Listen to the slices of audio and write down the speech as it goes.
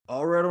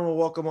All right, I want to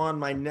welcome on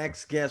my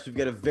next guest. We've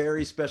got a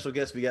very special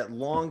guest. We got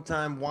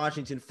longtime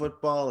Washington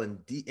football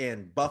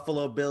and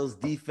Buffalo Bills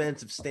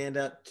defensive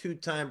standout,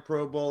 two-time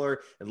Pro Bowler,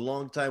 and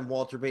longtime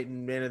Walter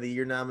Payton Man of the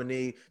Year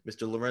nominee,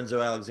 Mr.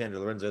 Lorenzo Alexander.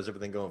 Lorenzo, how's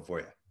everything going for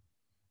you?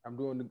 I'm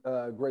doing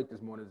great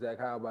this morning, Zach.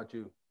 How about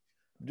you?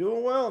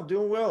 Doing well,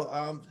 doing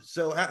well.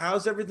 So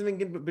how's everything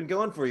been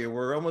going for you?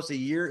 We're almost a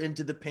year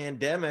into the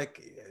pandemic.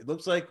 It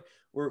looks like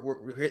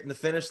we're hitting the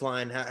finish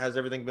line. How's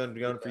everything been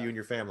going for Yeah. you and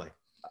your family?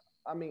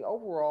 I mean,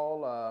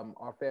 overall,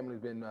 our family's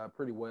been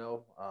pretty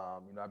well.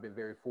 I've been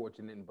very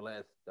fortunate and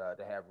blessed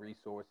to have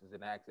resources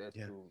and access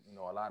Yeah, to,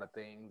 a lot of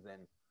things.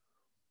 And,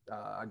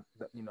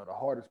 the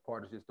hardest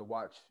part is just to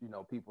watch,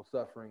 people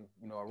suffering,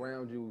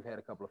 around you. We've had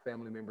a couple of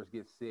family members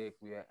get sick.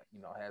 We had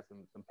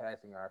some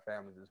passing in our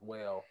families as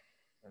well.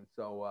 And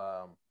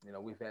so,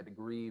 we've had to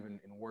grieve and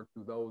work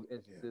through those yeah,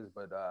 instances.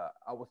 But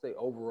I would say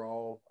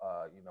overall,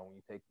 when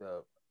you take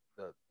the,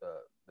 the,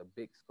 the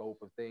big scope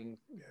of things,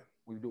 yeah.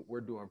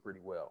 we're doing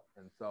pretty well.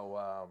 And so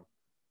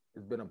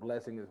it's been a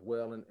blessing as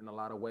well in a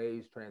lot of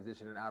ways,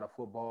 transitioning out of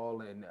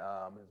football, and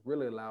it's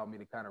really allowed me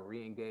to kind of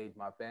re-engage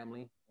my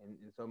family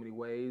in so many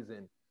ways,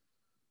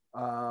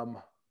 um,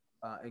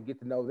 and get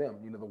to know them.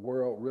 The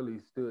world really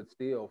stood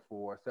still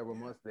for several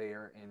months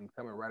there, and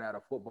coming right out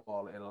of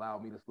football, it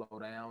allowed me to slow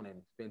down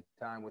and spend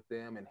time with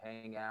them and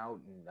hang out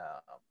and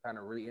kind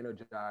of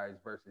re-energize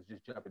versus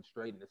just jumping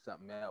straight into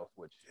something else,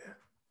 which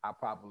I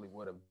probably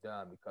would have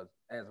done because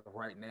as of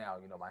right now,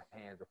 my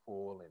hands are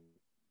full and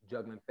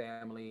juggling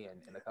family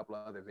and a couple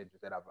of other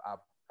ventures that I've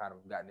kind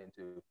of gotten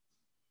into.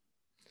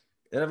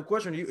 And I have a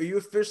question. Are you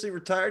officially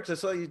retired? Because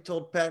I saw you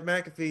told Pat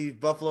McAfee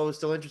Buffalo is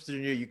still interested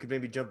in you. You could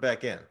maybe jump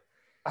back in.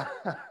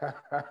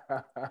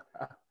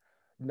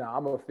 No,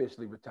 I'm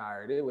officially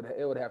retired. It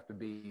would have to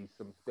be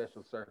some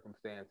special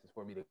circumstances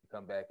for me to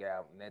come back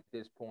out. And at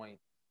this point,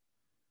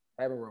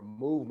 having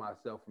removed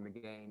myself from the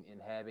game and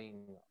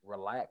having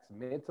relaxed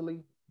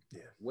mentally,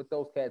 Yeah. what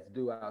those cats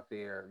do out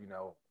there,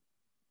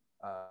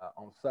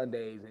 on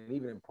Sundays and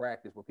even in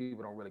practice, what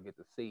people don't really get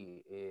to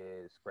see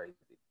is crazy.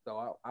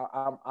 So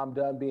I'm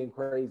done being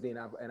crazy, and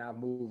I've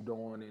moved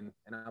on,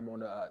 and I'm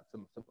on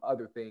some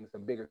other things,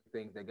 some bigger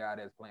things that God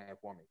has planned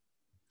for me.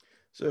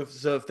 So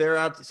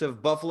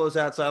if Buffalo's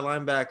outside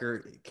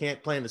linebacker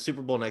can't play in the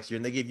Super Bowl next year,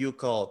 and they give you a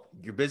call,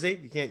 you're busy.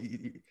 You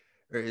can't.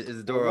 Or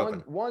is the Well, door one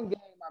open? one game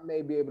I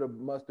may be able to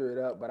muster it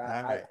up, but All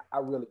right. I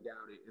really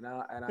doubt it, and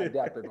I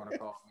doubt they're going to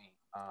call me.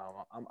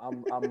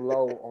 I'm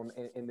low on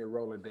in their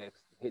Rolodex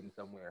hitting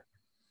somewhere.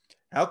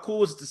 How cool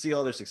was it to see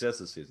all their success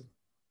this season?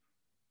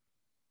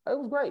 It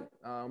was great.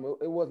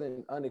 It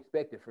wasn't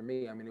unexpected for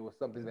me. I mean, it was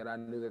something Yeah. that I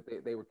knew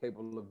that they were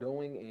capable of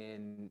doing,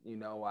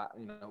 and I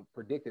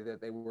predicted that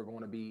they were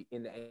going to be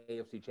in the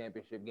AFC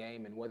Championship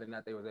game, and whether or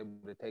not they was able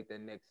to take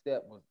that next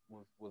step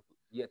was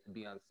yet to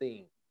be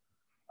unseen.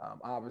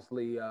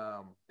 Obviously,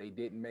 they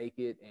didn't make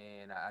it,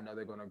 and I know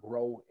they're going to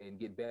grow and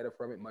get better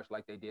from it, much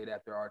like they did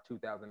after our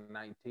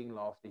 2019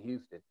 loss to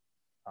Houston.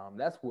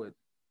 That's what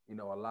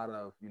a lot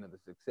of the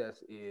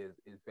success is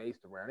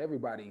based around.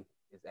 Everybody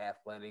is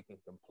athletic and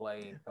can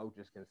play, and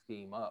coaches can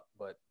scheme up,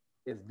 but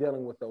it's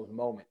dealing with those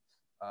moments,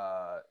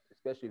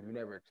 especially if you've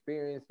never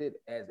experienced it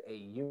as a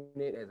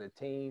unit, as a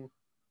team.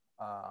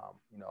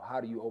 How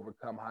do you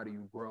overcome? How do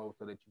you grow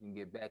so that you can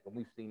get back? And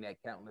we've seen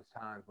that countless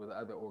times with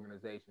other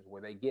organizations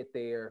where they get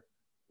there,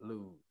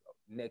 lose.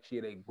 Next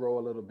year they grow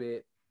a little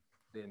bit,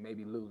 then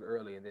maybe lose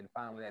early, and then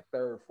finally that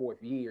third,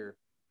 fourth year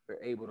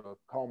they're able to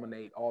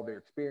culminate all their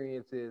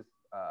experiences,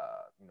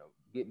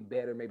 getting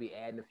better, maybe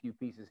adding a few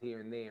pieces here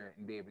and there,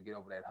 and be able to get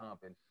over that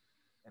hump.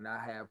 And I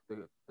have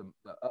the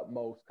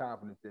utmost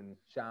confidence in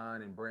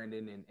Sean and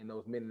Brandon and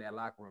those men in that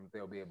locker room.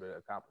 They'll be able to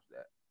accomplish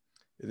that.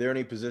 Are there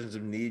any positions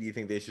of need you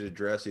think they should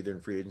address either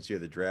in free agency or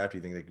the draft? Do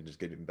you think they can just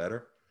get even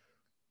better?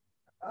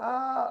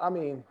 I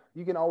mean,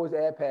 you can always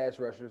add pass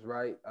rushers,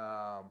 right?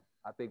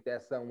 I think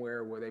that's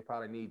somewhere where they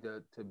probably need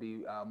to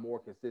be more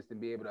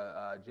consistent, be able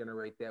to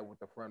generate that with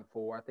the front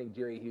four. I think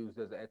Jerry Hughes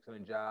does an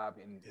excellent job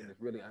and is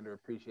really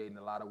underappreciated in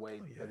a lot of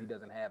ways Oh, because yeah. he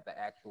doesn't have the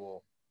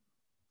actual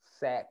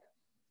sack,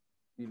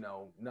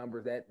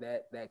 numbers.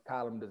 That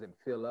column doesn't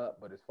fill up.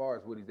 But as far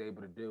as what he's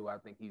able to do, I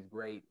think he's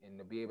great. And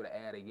to be able to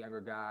add a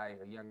younger guy,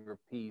 a younger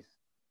piece,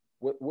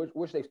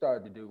 which they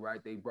started to do,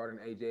 right? They brought in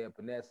AJ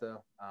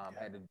Epinesa,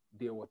 had to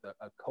deal with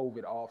a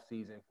COVID off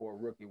season for a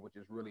rookie, which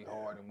is really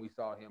hard. And we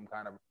saw him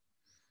kind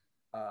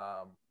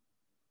of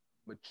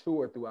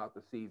mature throughout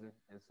the season.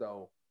 And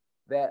so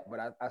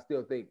but I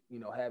still think,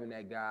 having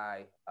that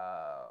guy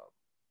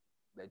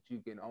that you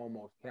can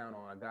almost count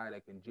on, a guy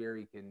that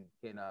Jerry can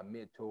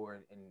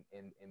mentor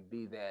and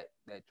be that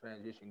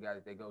transition guy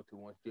that they go to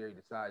once Jerry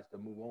decides to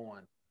move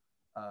on,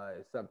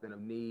 is something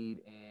of need.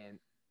 And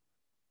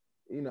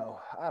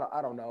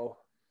I don't know.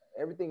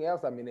 Everything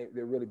else, I mean,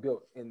 they're really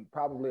built in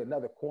probably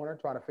another corner,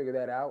 trying to figure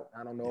that out.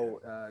 I don't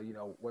Yeah.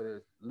 know, whether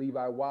it's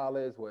Levi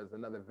Wallace, whether it's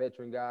another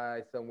veteran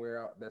guy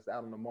somewhere that's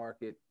out on the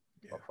market,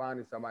 Yeah. or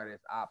finding somebody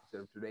that's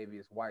opposite of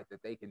Tre'Davious White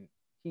that they can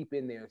keep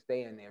in there and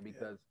stay in there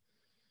because,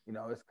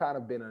 it's kind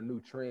of been a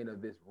new trend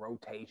of this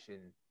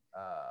rotation,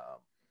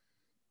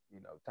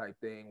 type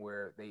thing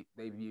where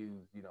they've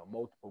used,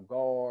 multiple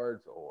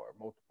guards or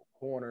multiple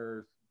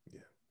corners,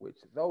 Yeah. which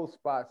those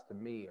spots to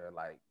me are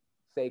like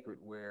sacred,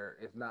 where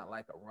it's not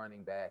like a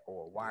running back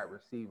or wide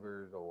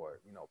receivers or,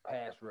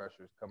 pass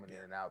rushers coming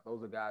in and out.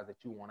 Those are guys that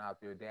you want out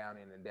there down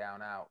in and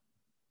down out,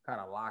 kind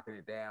of locking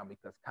it down,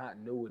 because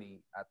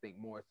continuity, I think,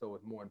 more so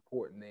is more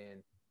important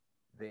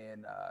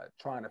than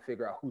trying to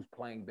figure out who's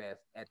playing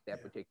best at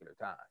that particular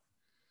time.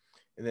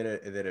 And then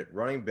at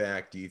running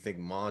back, do you think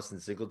Moss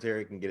and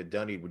Singletary can get it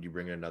done? Or would you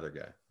bring in another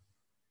guy?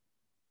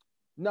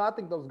 No, I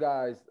think those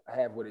guys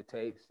have what it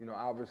takes.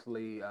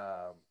 Obviously,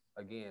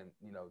 again,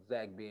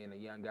 Zach being a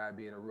young guy,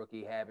 being a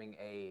rookie, having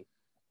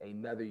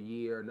another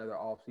year, another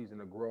offseason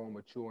to grow and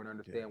mature and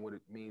understand what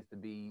it means to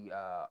be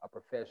a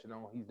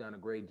professional. He's done a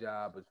great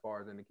job as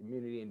far as in the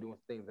community and doing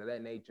things of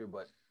that nature,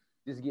 but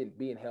just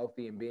being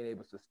healthy and being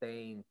able to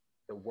sustain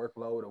the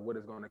workload of what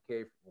it's going to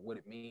carry, what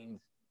it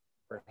means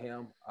for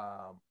him.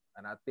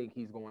 And I think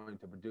he's going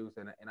to produce,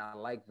 and I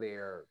like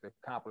their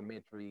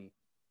complementary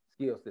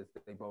skill sets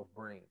that they both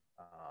bring.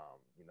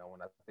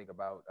 When I think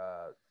about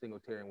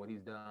Singletary and what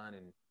he's done,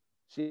 and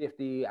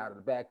shifty out of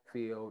the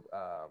backfield,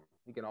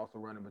 he can also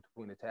run in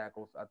between the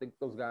tackles. I think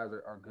those guys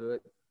are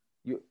good.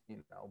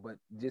 But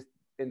just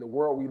in the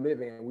world we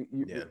live in,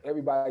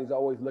 everybody's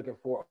always looking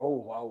for,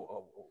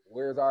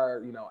 where's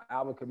our,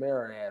 Alvin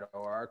Kamara at,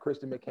 or our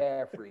Christian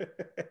McCaffrey?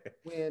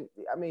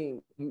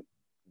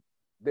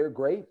 They're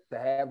great to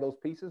have those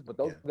pieces, but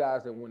those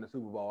guys didn't win the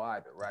Super Bowl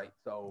either, right?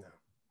 So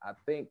I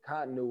think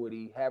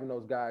continuity, having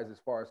those guys as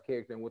far as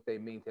character and what they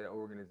mean to the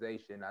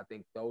organization, I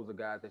think those are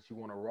guys that you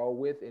want to roll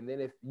with. And then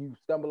if you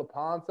stumble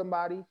upon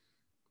somebody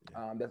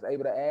that's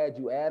able to add,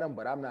 you add them.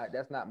 But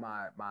that's not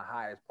my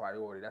highest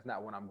priority. That's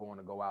not what I'm going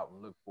to go out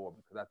and look for,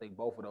 because I think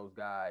both of those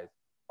guys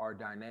are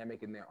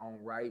dynamic in their own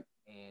right,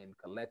 and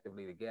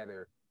collectively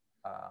together,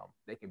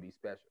 they can be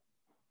special.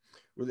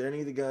 Were there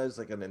any of the guys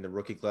like in the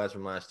rookie class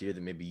from last year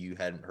that maybe you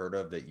hadn't heard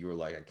of that you were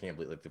like, I can't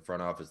believe, like the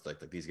front office, like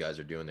these guys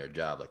are doing their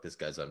job. Like this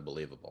guy's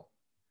unbelievable.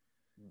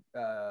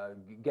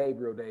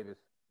 Gabriel Davis.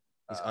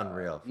 He's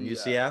unreal. From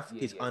UCF,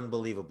 he's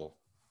unbelievable.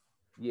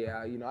 Yeah,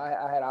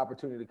 I had an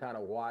opportunity to kind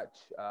of watch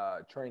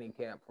training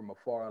camp from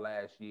afar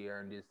last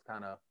year, and just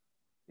kind of,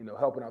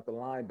 helping out the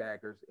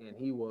linebackers. And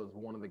he was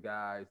one of the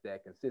guys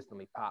that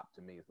consistently popped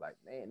to me. It's like,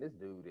 man, this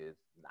dude is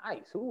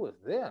nice. Who was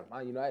them? I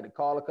had to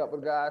call a couple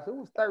of guys.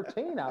 Who was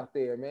 13 out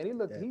there, man?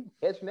 He's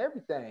catching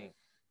everything,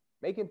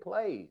 making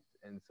plays.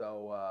 And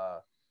so,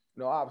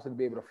 obviously to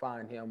be able to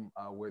find him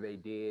where they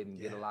did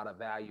and get a lot of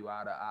value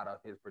out of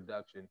his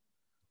production,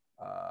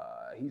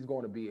 he's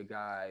going to be a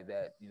guy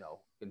that,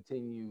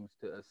 continues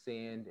to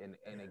ascend.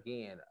 And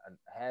again,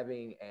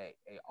 having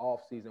a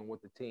off season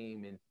with the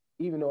team, and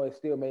even though it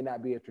still may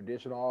not be a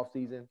traditional off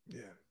season,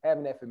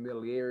 having that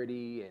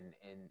familiarity and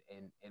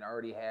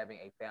already having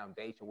a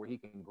foundation where he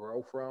can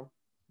grow from,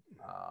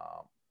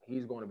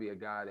 he's going to be a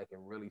guy that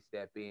can really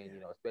step in,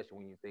 especially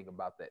when you think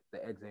about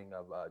the exiting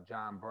of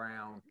John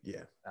Brown.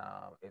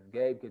 If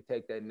Gabe could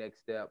take that next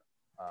step,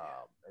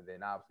 and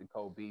then obviously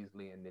Cole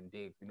Beasley and then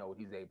Diggs, what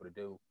he's able to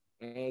do,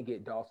 and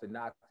get Dawson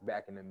Knox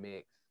back in the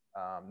mix,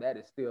 that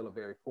is still a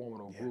very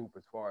formidable group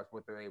as far as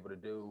what they're able to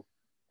do.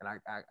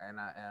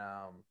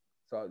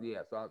 So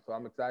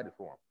I'm excited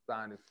for them.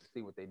 Excited to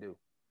see what they do.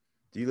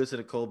 Do you listen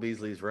to Cole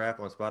Beasley's rap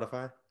on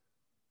Spotify?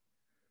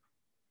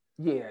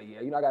 Yeah.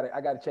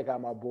 I gotta check out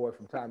my boy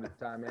from time to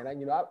time, man. I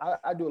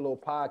do a little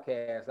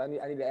podcast. I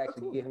need to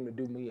actually get him to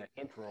do me an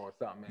intro or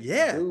something, man.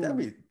 Yeah, that'd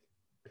be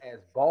as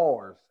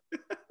bars.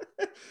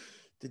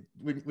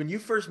 When you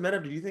first met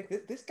him, did you think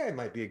this guy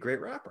might be a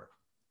great rapper?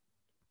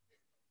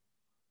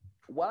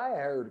 Well, I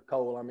heard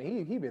Cole.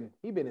 He been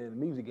in the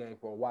music game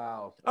for a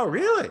while. Oh,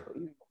 really?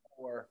 Even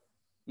before,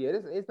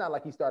 it's not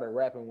like he started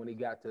rapping when he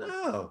got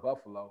to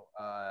Buffalo.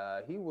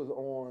 He was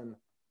on,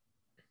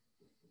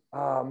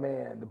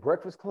 the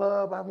Breakfast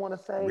Club, I want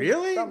to say.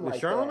 Really? Something With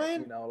like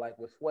Charlamagne? that, like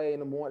with Sway in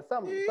the morning,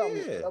 something of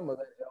that.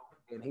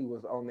 And he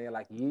was on there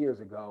like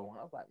years ago. And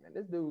I was like, man,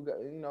 this dude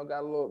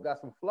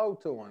got some flow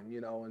to him,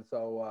 and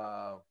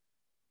so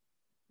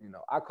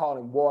I call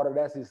him Water.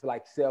 That's his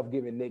like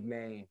self-given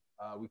nickname.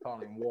 We call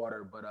him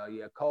Water, but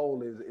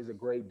Cole is a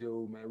great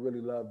dude, man.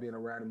 Really love being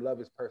around him. Love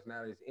his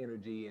personality, his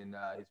energy, and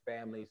his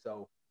family.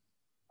 So,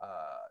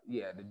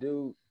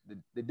 the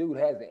dude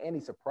has it, and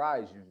he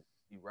surprised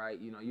you,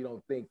 right? You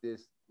don't think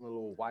this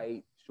little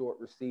white short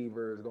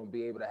receiver is gonna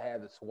be able to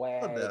have the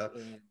swag and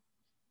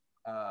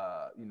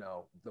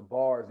the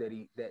bars that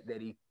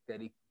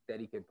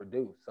he can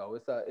produce. So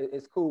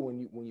it's cool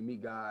when you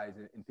meet guys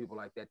and people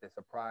like that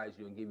surprise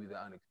you and give you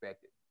the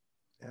unexpected.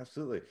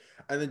 Absolutely.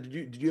 And then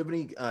did you have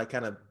any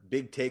kind of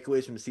big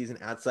takeaways from the season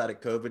outside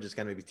of COVID? Just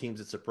kind of maybe teams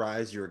that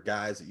surprised you or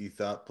guys that you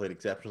thought played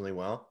exceptionally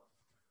well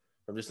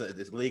from just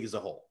this league as a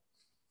whole?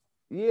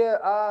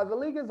 Yeah, the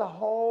league as a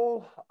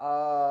whole.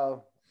 I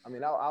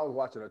was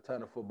watching a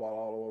ton of football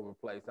all over the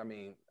place.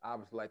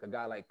 Obviously, like a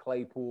guy like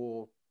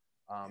Claypool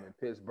in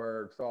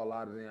Pittsburgh, saw a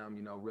lot of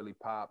them, really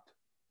popped.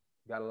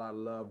 Got a lot of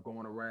love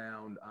going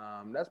around.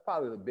 That's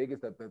probably the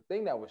biggest. The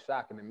thing that was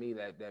shocking to me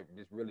that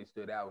just really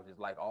stood out was just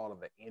like all of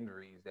the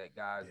injuries that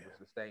guys were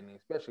sustaining,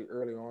 especially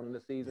early on in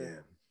the season.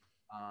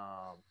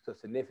 To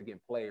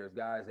significant players,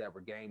 guys that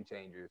were game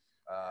changers.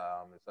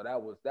 And so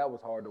that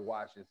was hard to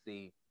watch and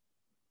see.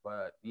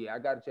 But yeah, I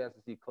got a chance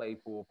to see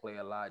Claypool play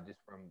a lot just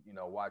from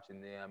watching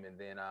them, and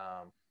then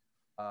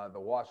the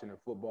Washington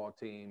football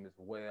team as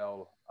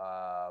well.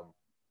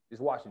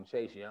 Just watching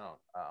Chase Young.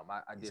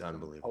 I did some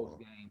post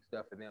game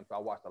stuff for them, so I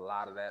watched a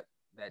lot of that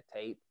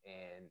tape,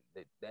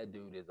 and that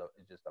dude is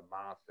just a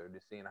monster.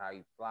 Just seeing how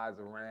he flies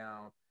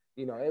around.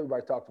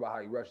 Everybody talks about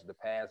how he rushes the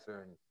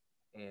passer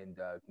and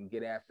can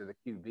get after the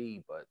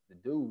QB, but the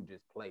dude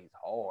just plays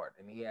hard,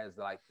 and he has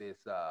like this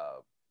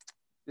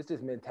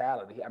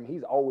mentality. I mean,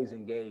 he's always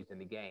engaged in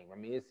the game. I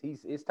mean,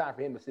 it's time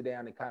for him to sit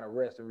down and kind of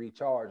rest and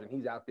recharge, and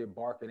he's out there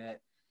barking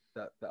at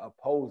the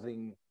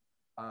opposing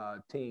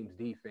team's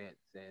defense,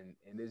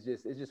 and it's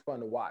just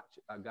fun to watch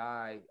a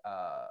guy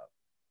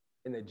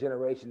in the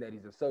generation that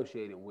he's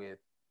associated with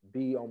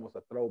be almost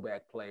a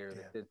throwback player in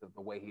the sense of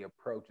the way he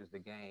approaches the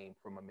game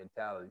from a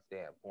mentality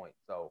standpoint.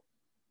 So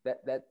that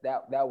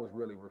was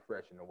really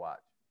refreshing to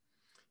watch.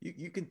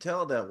 You can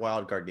tell that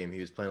wild card game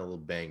he was playing a little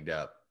banged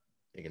up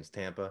against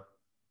Tampa.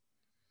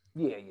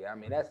 Yeah. I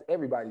mean, that's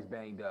everybody's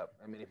banged up.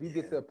 I mean, if you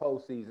get to the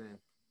postseason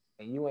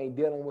and you ain't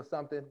dealing with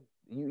something,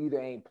 you either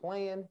ain't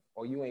playing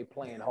or you ain't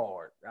playing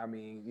hard. I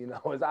mean,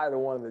 it's either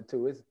one of the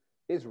two.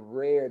 It's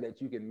rare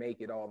that you can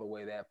make it all the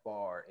way that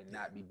far and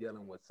not be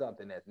dealing with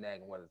something that's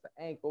nagging, whether it's an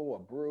ankle, a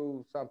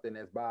bruise, something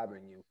that's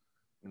bothering you.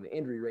 And the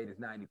injury rate is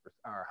 90%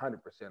 or 100%,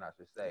 I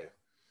should say.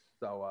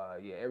 So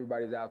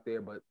everybody's out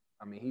there, but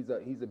I mean, he's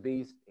a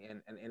beast.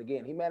 And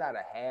again, he may not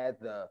have had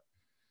the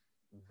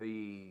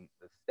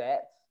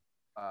stats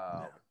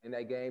in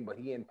that game, but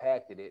he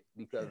impacted it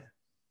because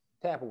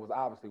Tampa was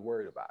obviously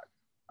worried about it.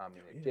 I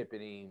mean, they're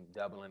chipping him,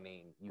 doubling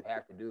him. You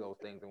have to do those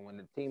things, and when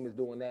the team is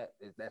doing that,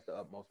 that's the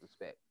utmost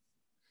respect.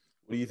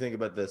 What do you think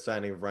about the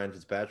signing of Ryan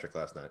Fitzpatrick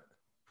last night?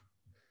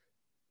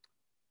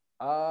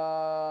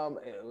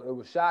 It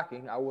was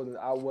shocking. I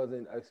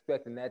wasn't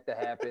expecting that to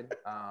happen.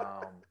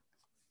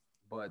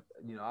 But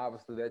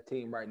obviously that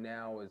team right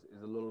now is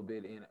a little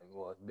bit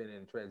it's been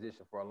in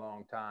transition for a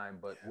long time.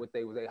 But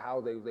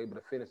how they was able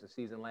to finish the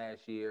season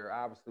last year.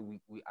 Obviously,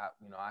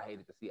 I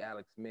hated to see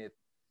Alex Smith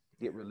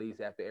get released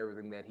after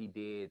everything that he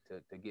did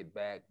to get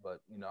back. But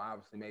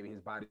obviously maybe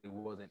his body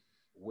wasn't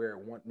where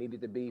it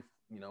needed to be,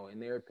 in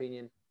their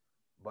opinion.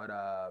 But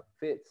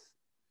Fitz,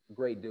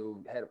 great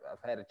dude.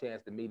 I've had a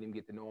chance to meet him,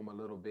 get to know him a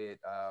little bit,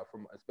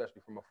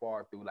 especially from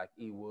afar through like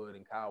E. Wood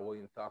and Kyle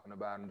Williams talking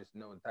about him, just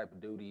knowing the type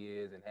of dude he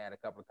is, and had a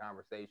couple of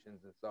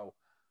conversations. And so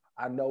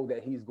I know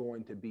that he's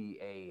going to be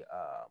a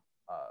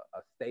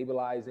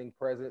stabilizing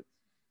presence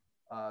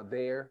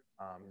there.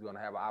 He's going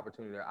to have an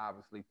opportunity to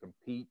obviously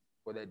compete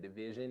for that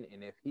division,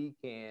 and if he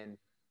can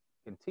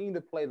continue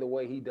to play the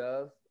way he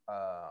does,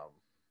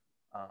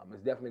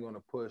 it's definitely going to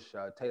push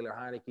Taylor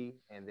Heineke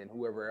and then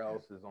whoever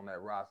else is on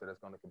that roster that's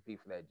going to compete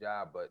for that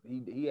job. But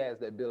he has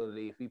the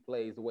ability, if he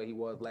plays the way he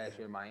was last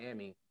year in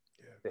Miami,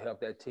 to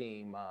help that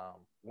team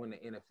win the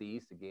NFC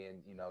East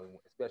again,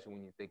 especially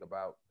when you think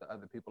about the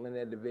other people in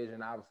that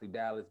division. Obviously,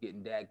 Dallas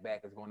getting Dak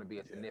back is going to be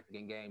a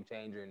significant game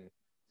changer, and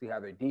see how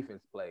their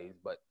defense plays.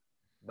 But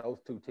those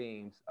two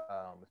teams,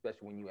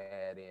 especially when you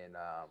add in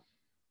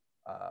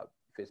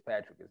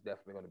Fitzpatrick, is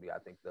definitely going to be, I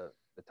think, the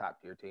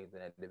top tier teams in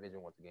that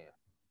division once again.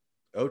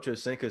 Ocho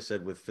Cinco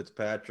said with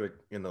Fitzpatrick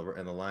in the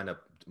lineup,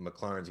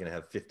 McLaurin's going to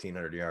have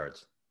 1,500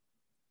 yards.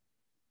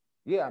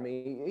 Yeah, I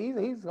mean,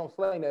 he's going to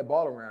sling that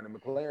ball around, and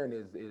McLaurin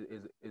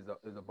is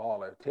a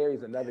baller.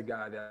 Terry's another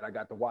guy that I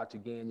got to watch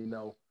again.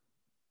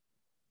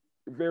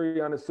 Very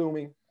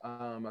unassuming.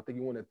 I think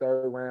he won the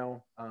third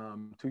round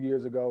 2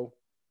 years ago,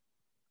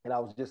 and I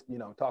was just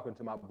talking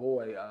to my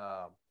boy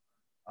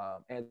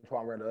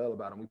Antoine Randall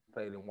about him. We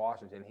played in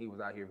Washington. He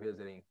was out here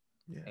visiting.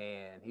 Yeah.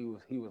 And he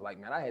was like,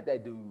 man, I had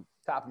that dude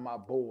top of my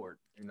board,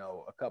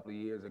 a couple of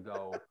years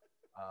ago,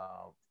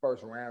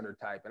 first rounder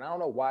type. And I don't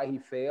know why he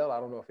failed. I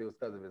don't know if it was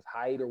because of his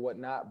height or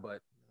whatnot,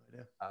 but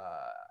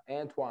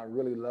Antoine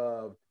really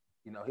loved,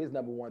 his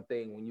number one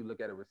thing when you look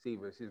at a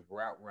receiver is his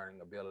route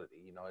running ability.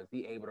 Is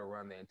he able to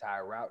run the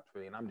entire route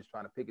tree? And I'm just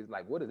trying to pick,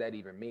 what does that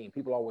even mean?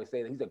 People always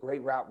say that he's a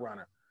great route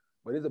runner,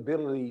 but his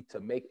ability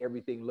to make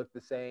everything look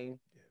the same,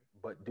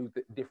 but do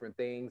different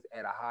things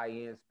at a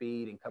high-end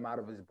speed and come out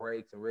of his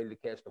breaks and ready to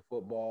catch the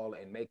football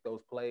and make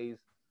those plays,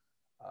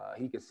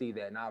 he could see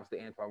that. And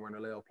obviously, Antoine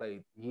Randall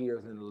played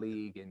years in the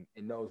league and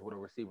knows what a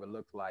receiver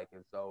looks like.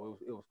 And so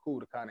it was cool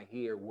to kind of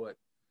hear what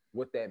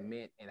that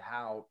meant and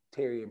how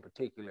Terry in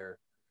particular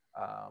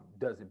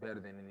does it better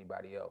than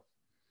anybody else.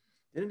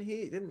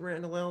 Didn't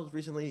Randall Wells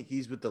recently,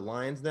 he's with the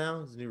Lions now,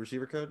 he's a new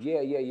receiver coach?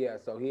 Yeah.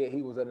 So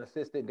he was an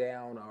assistant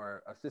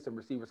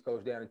receivers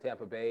coach down in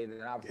Tampa Bay. And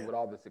then obviously with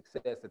all the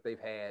success that they've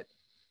had,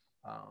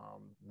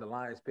 the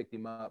Lions picked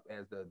him up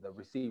as the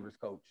receivers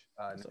coach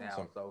now.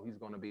 Awesome. So he's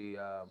going to be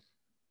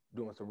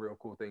doing some real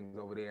cool things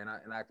over there.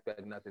 And I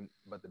expect nothing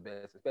but the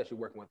best, especially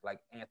working with like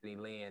Anthony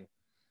Lynn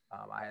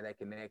I had that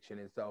connection,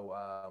 and so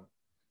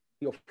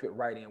he'll fit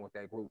right in with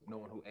that group,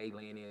 knowing who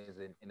Alien is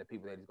and the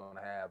people that he's going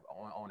to have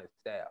on his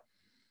staff.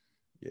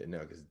 Yeah, no,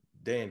 because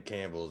Dan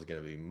Campbell is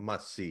going to be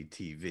must-see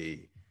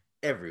TV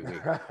every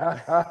week.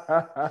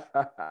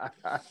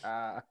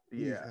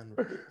 Yeah.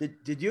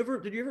 Did you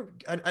ever?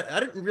 I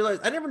didn't realize.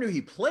 I never knew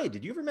he played.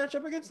 Did you ever match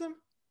up against him?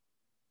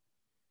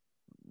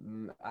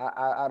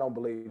 I don't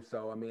believe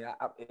so. I mean,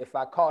 if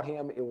I caught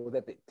him, it was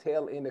at the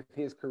tail end of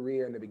his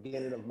career and the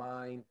beginning of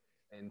mine,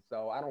 and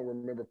so I don't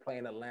remember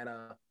playing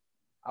Atlanta.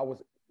 I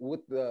was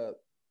with the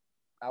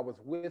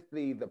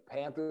the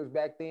Panthers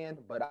back then,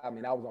 but I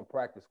mean I was on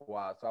practice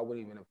squad, so I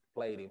wouldn't even have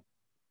played him.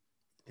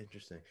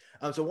 Interesting.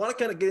 So I want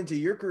to kind of get into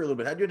your career a little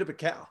bit. How'd you end up at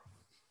Cal?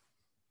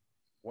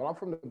 Well, I'm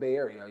from the Bay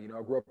Area. You know,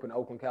 I grew up in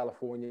Oakland,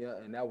 California,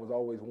 and that was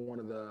always one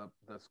of the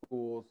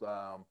schools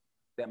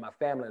that my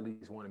family at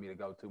least wanted me to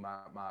go to.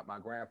 My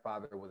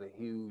grandfather was a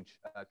huge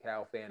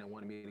Cal fan and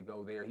wanted me to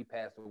go there. He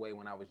passed away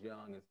when I was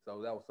young, and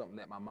so that was something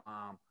that my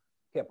mom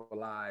kept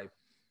alive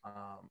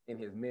in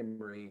his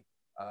memory.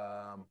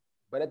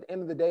 But at the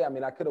end of the day, I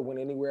mean, I could have went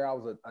anywhere. I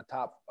was a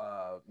top,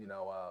 a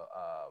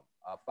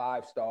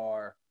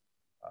 5-star,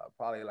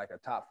 probably like a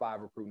top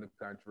 5 recruit in the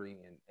country,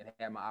 and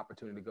had my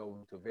opportunity to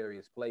go to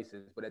various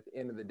places. But at the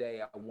end of the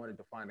day, I wanted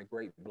to find a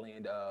great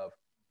blend of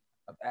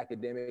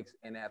academics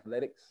and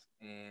athletics.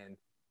 And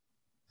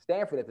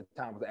Stanford at the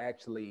time was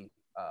actually,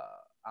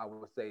 I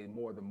would say,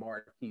 more the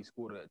marquee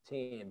school to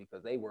attend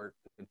because they were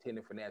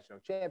contending for national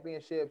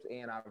championships,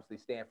 and obviously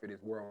Stanford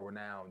is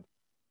world-renowned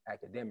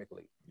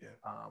academically. Yeah.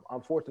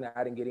 Unfortunately,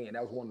 I didn't get in.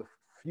 That was one of the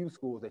few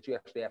schools that you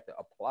actually have to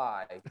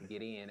apply to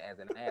get in as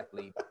an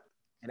athlete,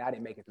 and I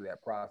didn't make it through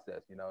that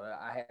process. You know,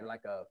 I had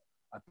like a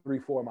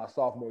 3.4 my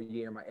sophomore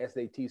year. My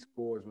SAT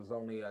scores was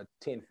only a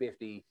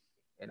 1050,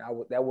 and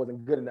that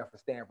wasn't good enough for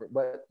Stanford.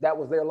 But that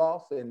was their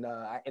loss, and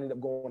I ended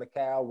up going to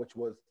Cal, which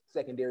was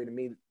secondary to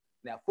me.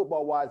 Now,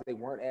 football-wise, they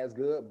weren't as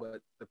good,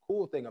 but the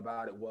cool thing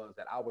about it was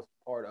that I was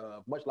part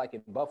of, much like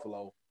in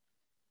Buffalo,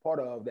 part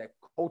of that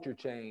culture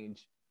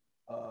change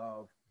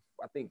of,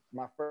 I think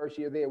my first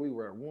year there, we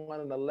were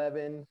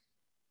 1-11,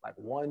 like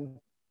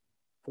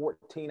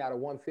 114 out of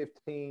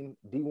 115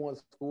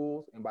 D1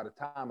 schools. And by the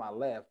time I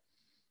left,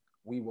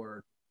 we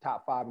were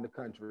top 5 in the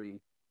country.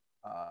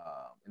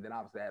 And then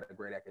obviously I had a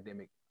great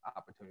academic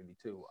opportunity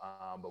too.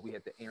 But we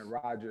had the Aaron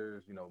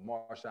Rodgers, you know,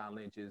 Marshawn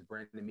Lynch's,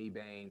 Brandon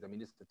Meebanes. I mean,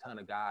 just a ton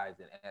of guys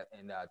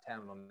and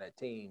talent on that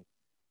team.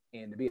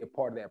 And to be a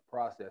part of that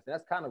process. And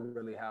that's kind of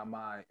really how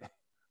my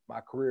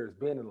career has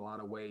been in a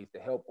lot of ways, to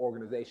help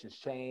organizations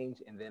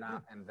change, and then I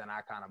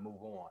kind of move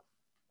on.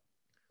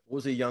 What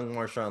was a young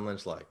Marshawn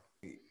Lynch like?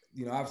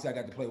 You know, obviously I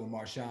got to play with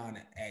Marshawn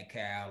at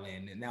Cal,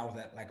 and that was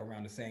at like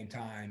around the same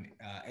time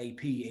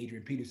AP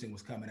Adrian Peterson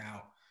was coming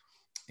out.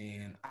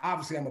 And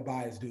obviously I'm a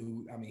biased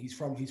dude. I mean, he's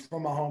from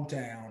my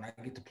hometown.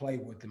 I get to play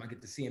with him. I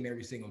get to see him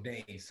every single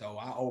day. So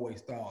I always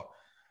thought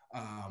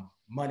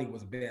money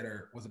was a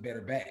better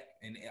back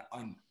and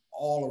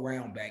all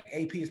around back.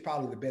 AP is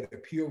probably the better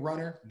pure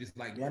runner, just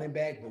like running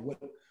back. But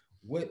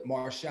what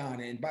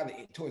Marshawn, and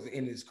towards the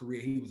end of his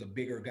career, he was a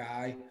bigger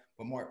guy.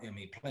 But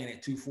playing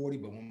at 240.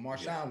 But when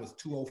Marshawn was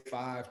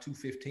 205,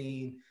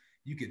 215,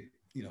 you could,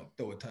 you know,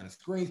 throw a ton of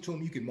screens to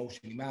him. You could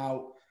motion him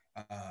out.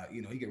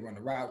 You know, he could run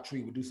the route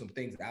tree, would do some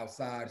things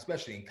outside,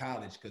 especially in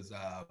college, because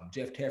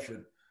Jeff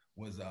Tefford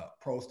was a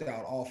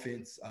pro-style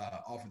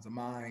offensive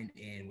mind,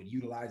 and would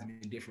utilize him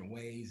in different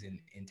ways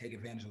and take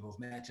advantage of those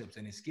matchups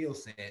and his skill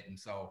set. And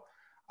so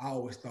I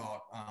always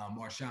thought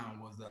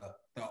Marshawn was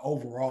the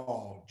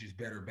overall just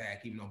better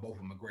back, even though both of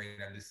them are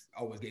great. I just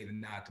always gave a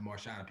nod to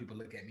Marshawn. People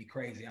look at me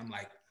crazy. I'm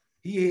like,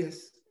 he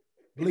is.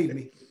 Believe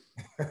me.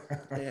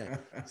 Yeah,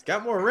 he's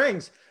got more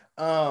rings.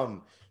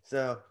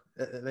 So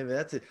maybe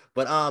that's it.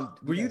 But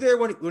were you there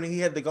when he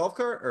had the golf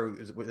cart, or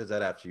was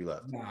that after you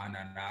left? No.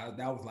 That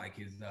was like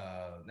his.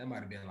 That might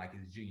have been like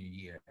his junior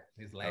year,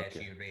 his last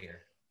year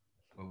there.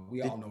 But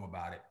we all know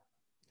about it.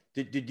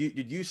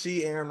 Did you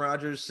see Aaron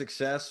Rodgers'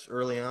 success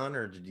early on,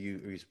 or were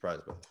you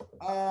surprised by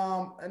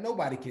it? And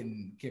nobody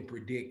can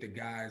predict a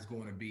guy is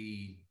going to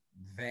be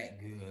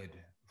that good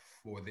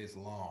for this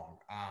long.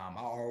 I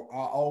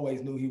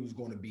always knew he was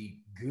going to be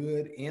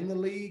good in the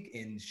league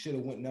and should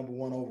have went number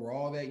 1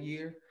 overall that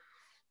year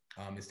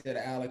instead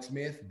of Alex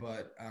Smith.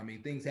 But I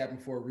mean, things happen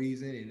for a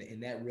reason,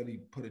 and that really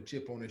put a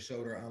chip on his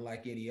shoulder,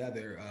 unlike any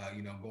other.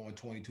 You know, going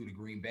 22 to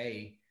Green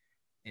Bay,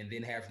 and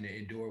then having to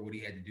endure what he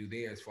had to do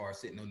there as far as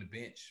sitting on the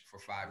bench for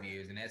 5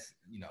 years. And that's,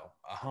 you know,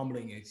 a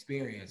humbling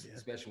experience,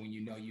 especially when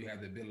you know you have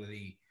the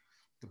ability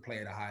to play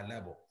at a high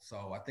level.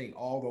 So I think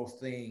all those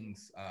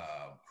things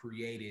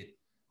created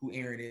who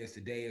Aaron is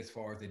today as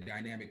far as the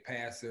dynamic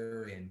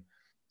passer, and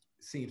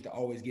seems to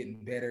always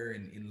getting better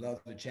and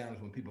loves the challenge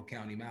when people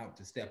count him out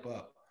to step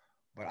up.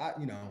 But I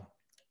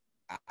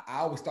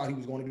always thought he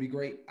was going to be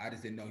great. I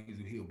just didn't know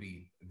he'll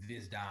be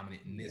this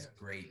dominant and this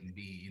great and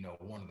be, you know,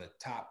 one of the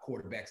top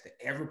quarterbacks to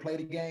ever play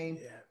the game.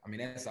 Yeah. I mean,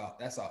 that's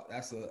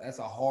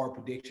a hard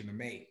prediction to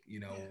make, you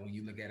know, when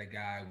you look at a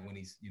guy when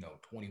he's, you know,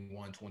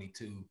 21,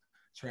 22,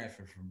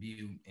 transferred from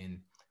Butte, and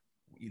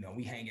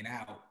we hanging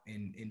out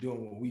and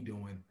doing what we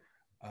doing,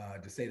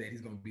 to say that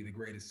he's going to be the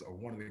greatest or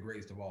one of the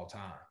greatest of all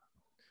time.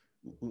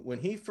 When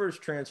he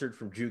first transferred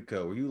from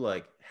JUCO, were you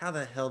like, how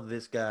the hell did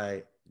this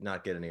guy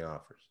not get any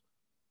offers?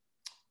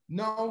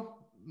 No.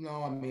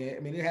 I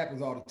mean, it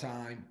happens all the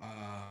time.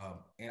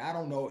 And I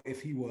don't know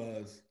if he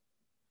was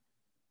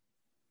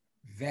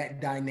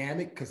that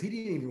dynamic because he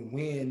didn't even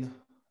win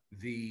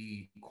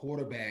the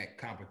quarterback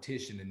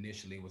competition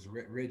initially. It was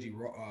Reggie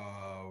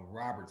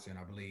Robertson,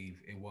 I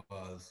believe it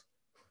was.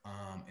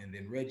 And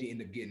then Reggie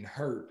ended up getting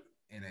hurt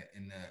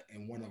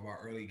in one of our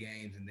early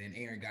games, and then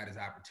Aaron got his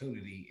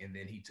opportunity, and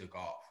then he took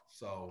off.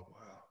 So,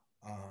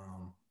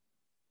 wow.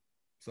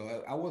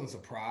 So I wasn't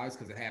surprised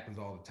because it happens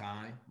all the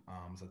time.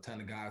 There's a ton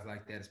of guys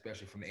like that,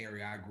 especially from the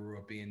area I grew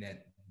up in,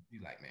 that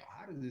you're like, man,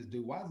 why does this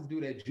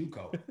dude at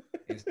JUCO?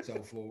 And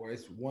so forth.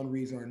 It's one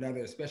reason or another,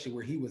 especially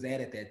where he was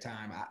at that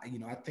time.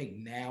 I think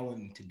now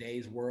in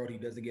today's world, he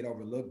doesn't get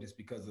overlooked just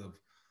because of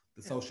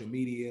the social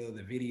media,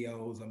 the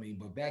videos. I mean,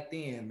 but back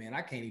then, man,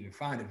 I can't even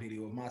find a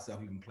video of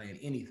myself even playing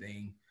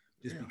anything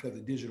just because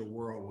the digital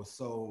world was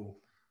so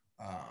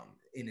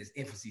in its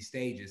infancy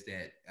stages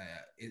that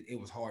it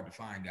was hard to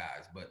find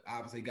guys. But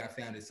obviously got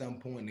found at some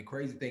point. And the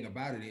crazy thing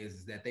about it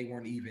is that they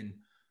weren't even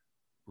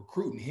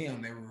recruiting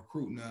him. They were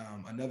recruiting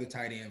another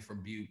tight end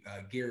from Butte,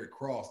 Garrett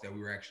Cross, that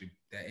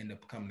ended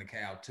up coming to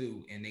Cal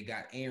too. And they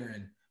got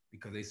Aaron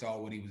because they saw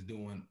what he was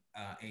doing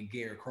in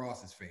Garrett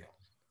Cross's film.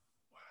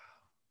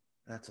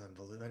 That's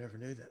unbelievable. I never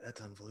knew that.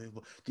 That's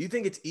unbelievable. Do you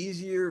think it's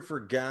easier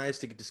for guys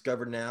to get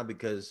discovered now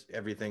because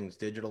everything's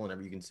digital and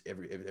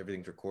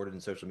everything's recorded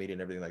in social media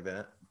and everything like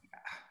that?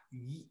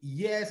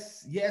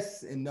 Yes,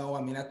 and no.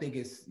 I mean, I think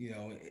it's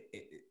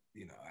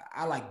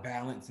I like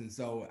balance, and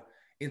so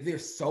if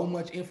there's so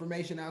much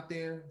information out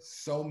there,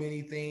 so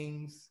many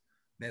things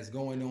that's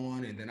going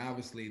on, and then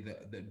obviously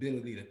the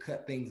ability to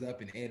cut things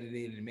up and edit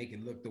it and make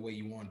it look the way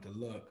you want it to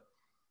look.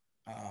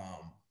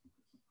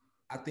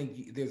 I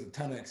think there's a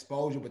ton of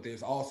exposure, but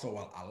there's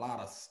also a lot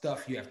of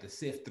stuff you have to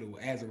sift through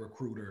as a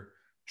recruiter,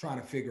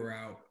 trying to figure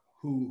out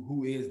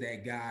who is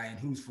that guy and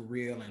who's for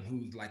real and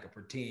who's like a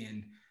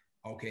pretend.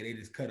 Okay, they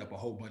just cut up a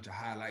whole bunch of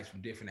highlights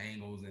from different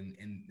angles, and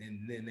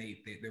then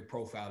their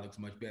profile looks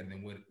much better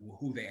than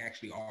who they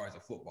actually are as a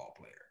football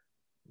player.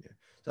 Yeah.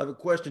 So I have a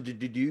question.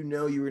 Did you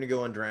know you were going to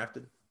go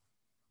undrafted?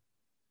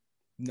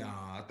 No,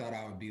 I thought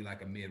I would be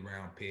like a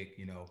mid-round pick,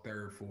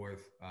 third,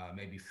 fourth,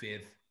 maybe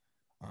fifth.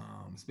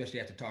 Especially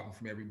after talking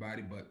from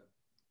everybody, but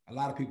a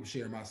lot of people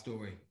share my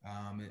story.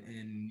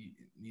 And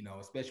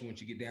especially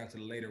once you get down to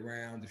the later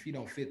rounds, if you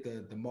don't fit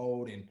the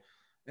mold,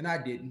 and I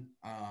didn't,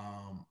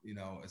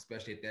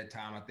 especially at that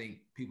time, I think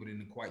people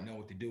didn't quite know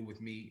what to do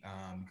with me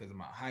because of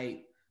my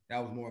height.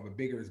 That was more of a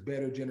bigger is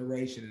better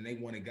generation, and they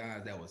wanted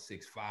guys that was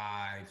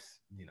 6'5",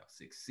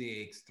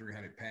 6'6",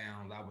 300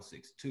 pounds. I was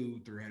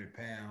 6'2", 300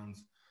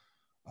 pounds.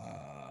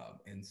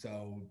 And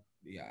so,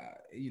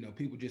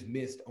 people just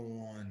missed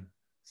on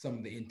some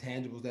of the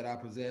intangibles that I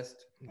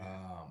possessed.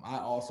 I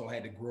also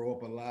had to grow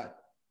up a lot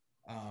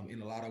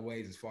in a lot of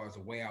ways as far as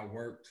the way I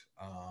worked,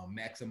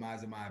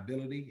 maximizing my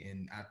ability.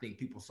 And I think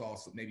people saw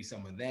maybe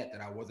some of that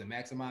I wasn't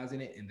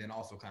maximizing it, and then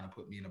also kind of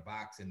put me in a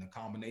box, and the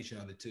combination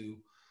of the two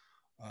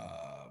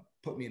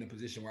put me in a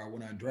position where I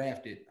went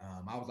undrafted.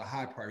 I was a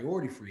high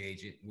priority free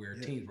agent where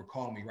teams were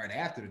calling me right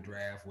after the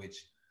draft,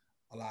 which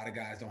a lot of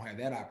guys don't have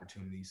that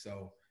opportunity.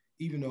 So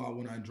even though I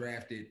went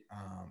undrafted,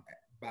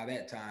 by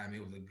that time,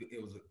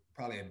 it was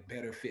probably a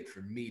better fit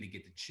for me to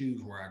get to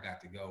choose where I got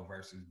to go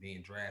versus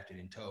being drafted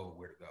and told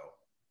where to go.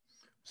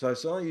 So I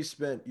saw you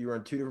were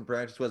on 2 different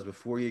practice squads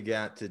before you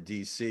got to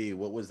DC.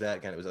 What was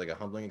that kind of? Was it like a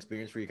humbling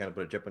experience for you? Kind of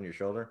put a chip on your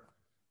shoulder?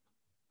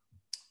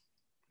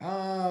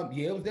 Yeah,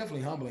 it was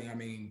definitely humbling. I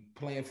mean,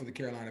 playing for the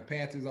Carolina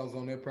Panthers, I was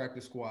on their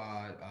practice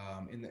squad.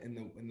 And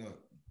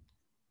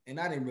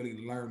I didn't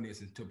really learn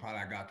this until probably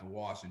I got to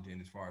Washington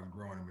as far as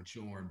growing and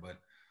maturing, but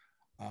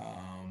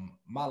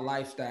my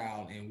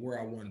lifestyle and where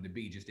I wanted to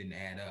be just didn't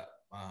add up.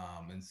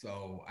 And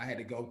so I had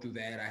to go through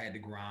that. I had to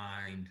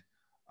grind.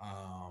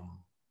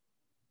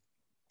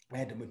 I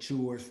had to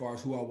mature as far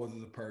as who I was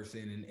as a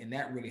person. And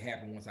that really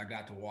happened once I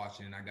got to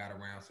Washington. I got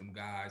around some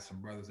guys,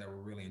 some brothers that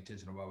were really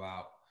intentional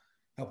about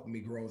helping me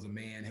grow as a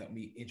man, helped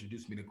me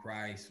introduce me to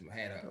Christ. I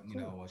had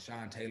a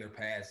Sean Taylor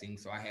passing.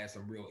 So I had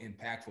some real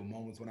impactful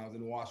moments when I was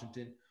in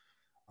Washington.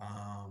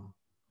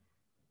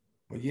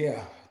 But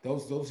yeah,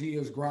 those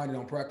years grinding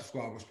on practice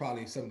squad was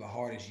probably some of the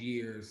hardest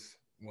years.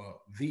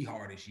 Well, the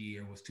hardest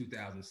year was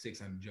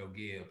 2006 under Joe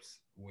Gibbs,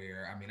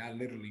 where, I mean, I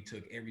literally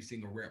took every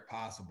single rep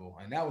possible.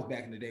 And that was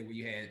back in the day where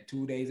you had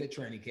 2 days at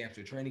training camp.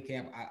 So training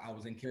camp, I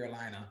was in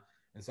Carolina.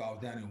 And so I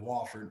was down in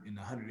Wofford in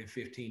the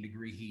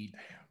 115-degree heat.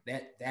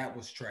 That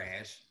was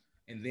trash.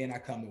 And then I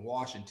come to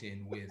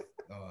Washington with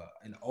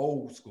an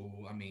old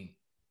school,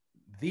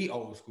 the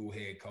old school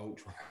head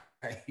coach,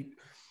 right?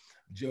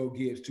 Joe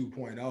Gibbs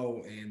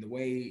 2.0, and the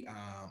way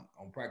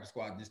on practice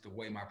squad, just the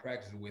way my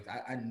practice with,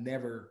 I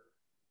never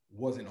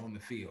wasn't on the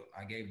field.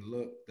 I gave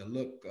the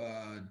look,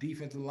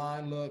 defensive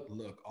line look,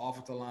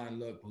 offensive line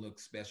look,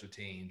 special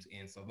teams.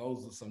 And so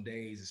those are some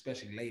days,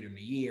 especially later in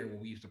the year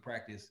when we used to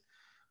practice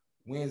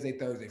Wednesday,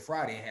 Thursday,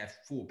 Friday, and have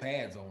full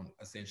pads on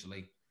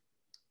essentially,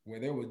 where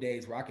there were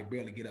days where I could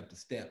barely get up the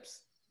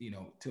steps,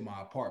 to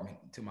my apartment,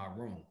 to my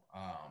room.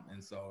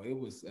 And so it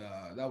was,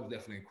 that was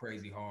definitely a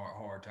crazy,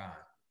 hard time.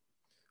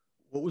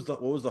 What was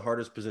the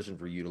hardest position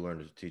for you to learn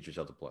to teach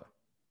yourself to play?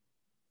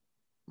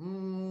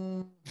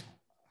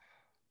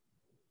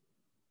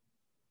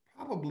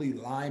 Probably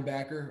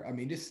linebacker. I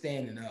mean, just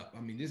standing up.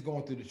 I mean, just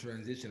going through the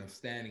transition of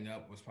standing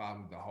up was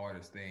probably the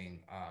hardest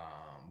thing,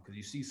 because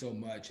you see so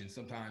much, and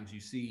sometimes you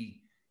see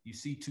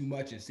too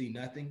much and see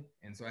nothing.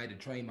 And so I had to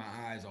train my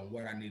eyes on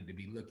what I needed to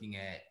be looking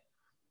at,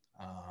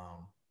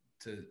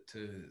 to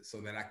so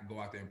that I could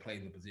go out there and play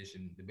the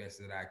position the best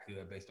that I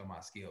could based on my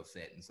skill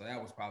set. And so that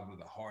was probably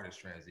the hardest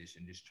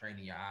transition, just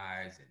training your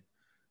eyes and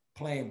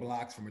playing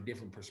blocks from a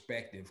different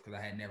perspective, because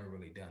I had never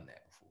really done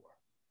that before.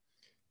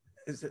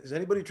 Has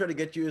anybody tried to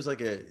get you as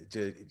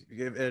to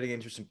give any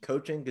interest in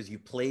coaching, because you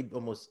played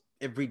almost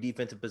every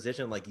defensive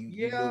position? Like I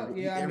mean,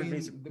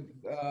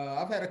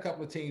 I've had a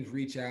couple of teams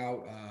reach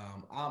out.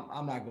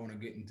 I'm not going to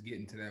get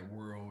into that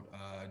world,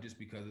 just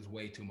because it's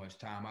way too much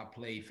time. I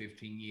played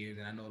 15 years,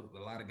 and I know a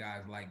lot of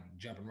guys like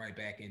jumping right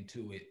back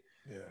into it.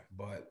 Yeah.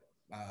 But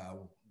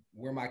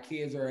where my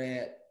kids are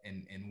at,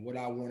 and what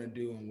I want to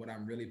do, and what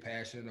I'm really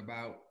passionate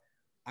about,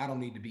 I don't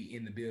need to be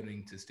in the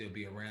building to still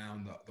be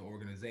around the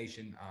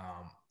organization.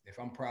 If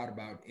I'm proud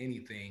about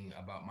anything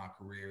about my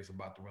career, it's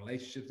about the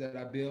relationships that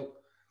I built.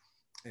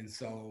 And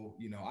so,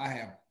 I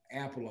have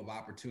ample of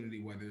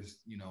opportunity, whether it's,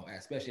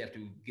 especially after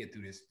we get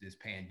through this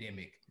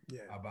pandemic,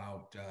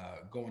 about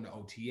going to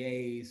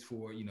OTAs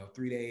for,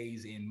 3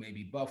 days in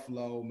maybe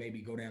Buffalo,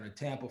 maybe go down to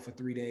Tampa for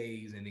 3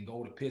 days, and then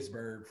go to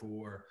Pittsburgh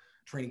for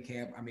training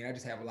camp. I mean, I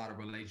just have a lot of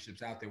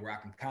relationships out there where I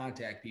can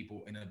contact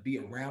people and be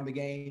around the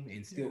game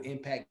and still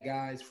impact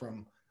guys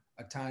from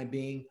a time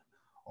being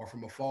or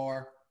from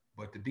afar.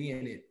 But to be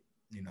in it,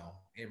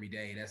 every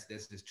day, that's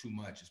just too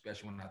much,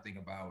 especially when I think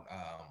about,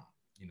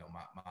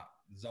 my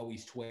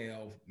Zoe's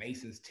 12,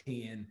 Mason's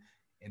 10,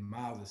 and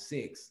Miles is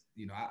 6.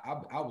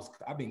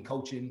 I've been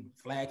coaching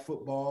flag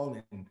football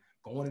and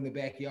going in the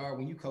backyard.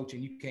 When you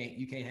coaching, you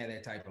can't have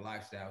that type of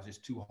lifestyle. It's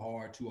just too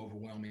hard, too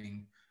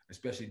overwhelming,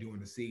 especially during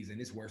the season.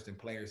 It's worse than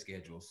player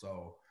schedule.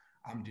 So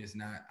I'm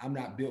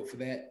not built for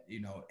that,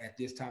 at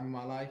this time in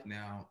my life.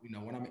 Now,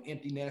 when I'm an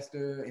empty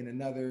nester in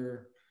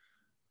another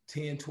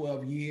 10,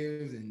 12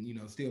 years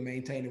and, still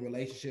maintaining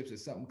relationships, if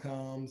something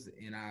comes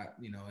and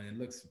and it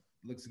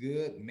looks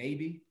good,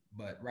 maybe,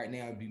 but right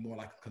now it'd be more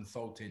like a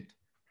consultant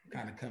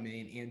kind of coming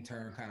in,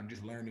 intern, kind of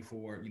just learning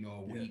for,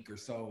 a week or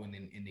so and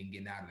then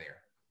getting out of there.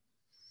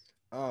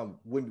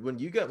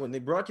 When they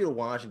brought you to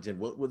Washington,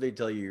 what would they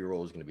tell you your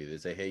role was going to be? They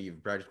say, hey,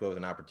 you've practiced squad with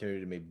an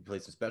opportunity to maybe play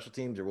some special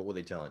teams, or what were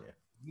they telling you?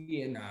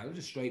 Yeah, no, it was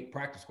just straight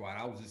practice squad.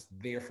 I was just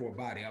there for a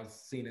body. I was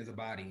seen as a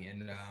body,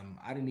 and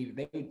I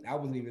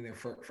wasn't even their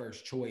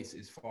first choice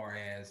as far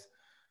as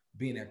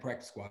being at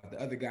practice squad. The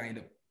other guy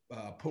ended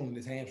up pulling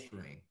his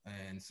hamstring,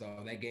 and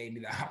so that gave me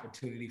the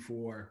opportunity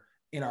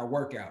in our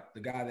workout.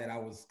 The guy that I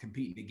was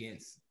competing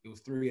against, it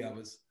was 3 of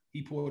us.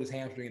 He pulled his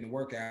hamstring in the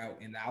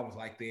workout, and I was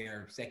like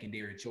their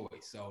secondary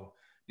choice. So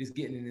just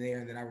getting in there,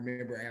 and then I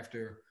remember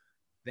after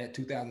that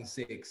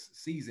 2006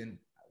 season,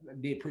 I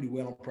did pretty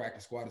well on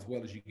practice squad, as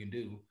well as you can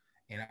do.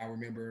 And I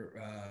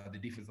remember the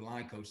defensive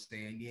line coach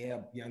saying, yeah,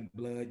 young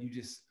blood,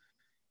 you're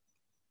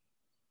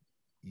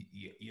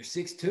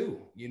 6'2",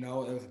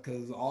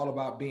 because it's all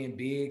about being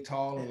big,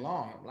 tall, and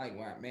long. I'm like,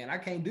 well, man, I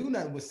can't do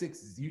nothing with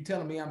 6. You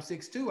telling me I'm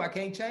 6'2", I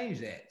can't change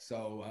that.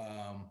 So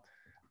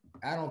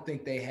I don't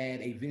think they had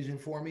a vision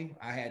for me.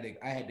 I had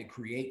to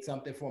create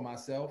something for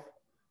myself,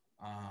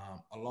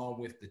 along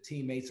with the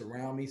teammates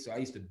around me. So I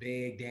used to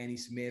beg Danny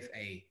Smith,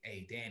 hey,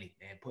 Danny,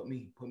 man, put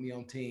me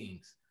on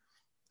teams.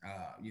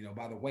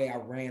 By the way I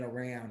ran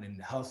around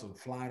and hustled,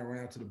 flying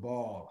around to the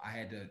ball, I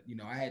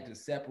had to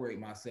separate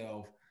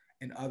myself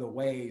in other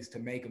ways to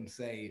make them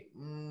say,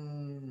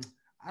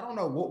 I don't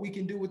know what we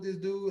can do with this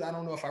dude. I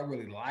don't know if I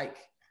really like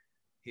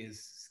his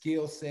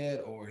skill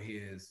set or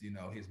his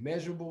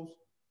measurables.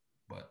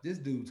 But this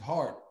dude's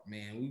heart,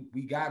 man,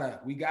 we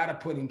gotta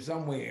put him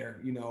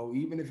somewhere,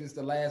 even if it's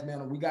the last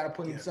man, we gotta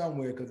put him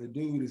somewhere, because the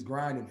dude is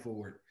grinding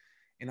for it.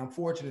 And I'm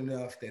fortunate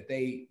enough that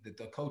the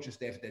coaching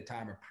staff at that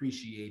time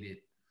appreciated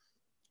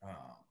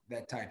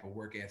that type of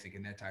work ethic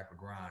and that type of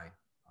grind,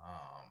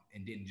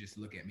 and didn't just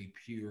look at me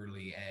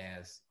purely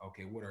as,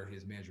 okay, what are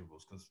his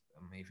measurables? Because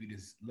I mean, if you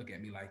just look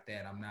at me like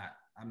that, I'm not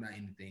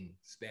anything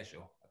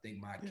special. I think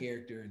my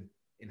character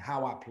and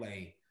how I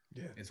play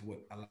is what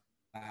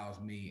allows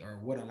me, or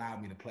what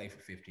allowed me to play for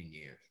 15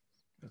 years.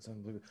 That's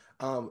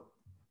unbelievable.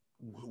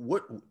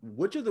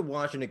 Which of the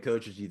Washington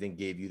coaches do you think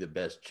gave you the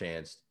best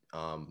chance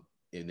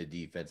in the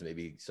defense, and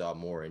maybe saw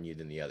more in you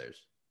than the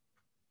others?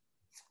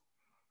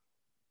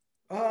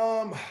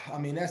 I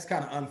mean, that's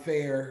kind of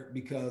unfair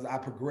because I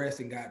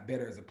progressed and got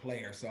better as a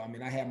player. So, I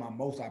mean, I had my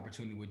most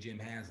opportunity with Jim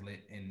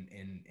Haslett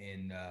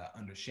and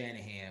under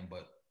Shanahan,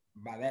 but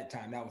by that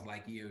time, that was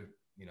like year,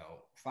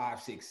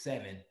 5, 6,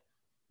 7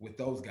 with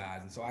those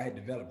guys. And so I had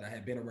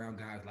been around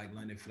guys like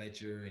London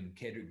Fletcher and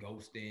Kedrick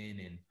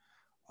Golston and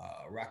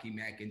Rocky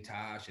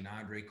McIntosh and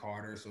Andre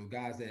Carter. So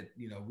guys that,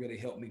 really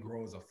helped me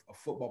grow as a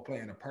football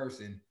player and a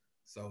person.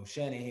 So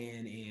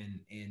Shanahan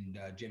and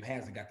Jim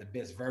Haslett got the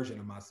best version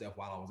of myself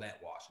while I was at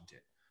Washington.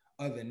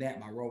 Other than that,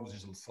 my role was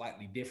just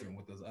slightly different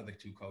with those other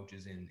two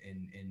coaches, and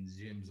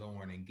Jim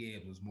Zorn and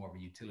Gibbs was more of a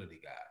utility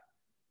guy.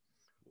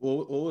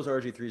 What was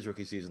RG3's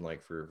rookie season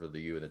like for the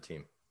you and the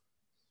team?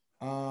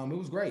 It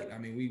was great. I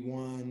mean, we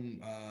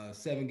won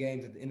 7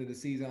 games at the end of the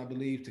season, I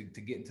believe,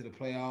 to get into the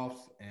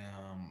playoffs.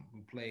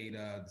 We played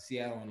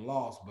Seattle and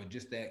lost, but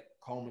just that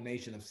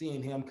culmination of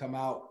seeing him come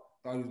out,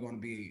 thought he was going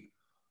to be,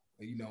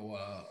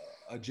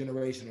 a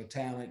generational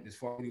talent as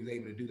far as he was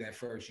able to do that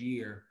first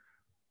year.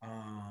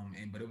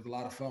 But it was a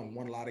lot of fun. We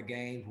won a lot of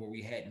games where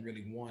we hadn't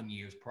really won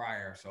years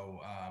prior. So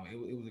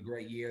it was a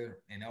great year,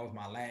 and that was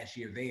my last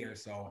year there.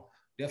 So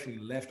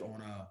definitely left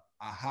on a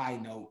high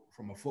note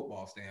from a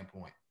football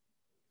standpoint.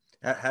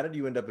 How did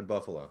you end up in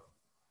Buffalo?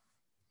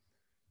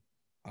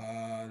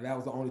 That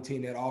was the only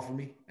team that offered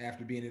me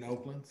after being in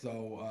Oakland.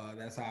 So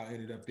that's how I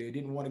ended up there.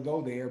 Didn't want to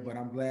go there, but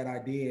I'm glad I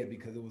did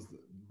because it was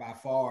by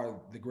far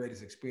the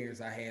greatest experience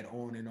I had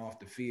on and off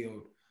the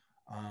field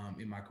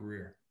in my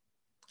career.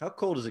 How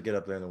cold does it get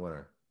up there in the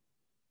winter?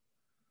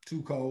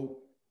 Too cold.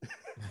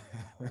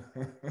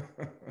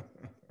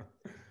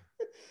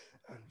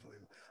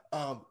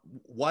 Unbelievable.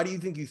 Why do you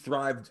think you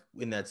thrived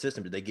in that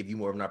system? Did they give you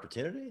more of an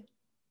opportunity?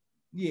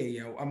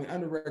 Yeah. I mean,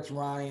 under Rex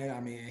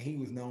Ryan, he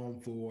was known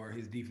for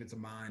his defensive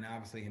mind.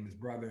 Obviously, his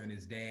brother and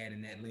his dad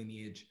and that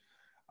lineage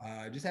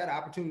just had an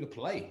opportunity to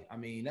play. I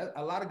mean,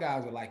 a lot of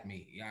guys are like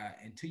me.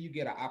 Until you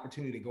get an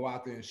opportunity to go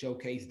out there and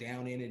showcase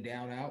down in and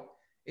down out,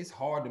 it's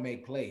hard to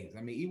make plays.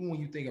 I mean, even when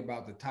you think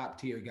about the top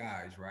tier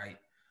guys, right?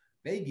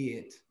 They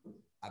get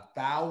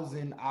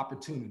 1,000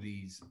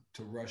 opportunities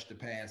to rush the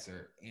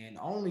passer and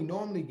only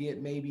normally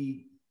get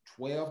maybe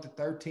 12 to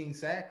 13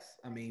 sacks.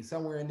 I mean,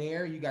 somewhere in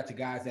there, you got the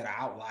guys that are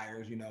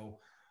outliers,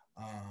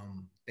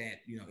 that,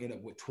 end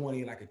up with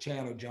 20, like a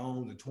Chandler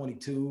Jones, or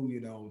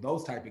 22,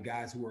 those type of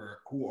guys who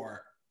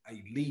are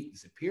elite and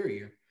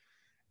superior.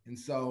 And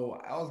so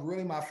that was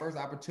really my first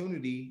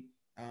opportunity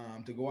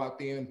to go out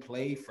there and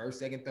play first,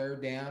 second,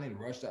 third down and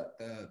rush up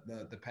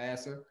the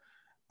passer.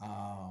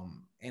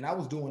 And I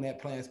was doing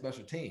that playing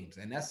special teams,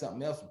 and that's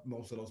something else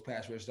most of those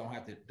pass rushers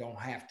don't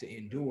have to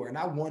endure. And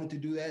I wanted to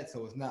do that,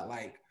 so it's not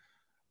like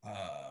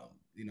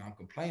I'm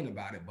complaining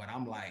about it, but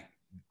I'm like,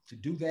 to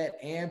do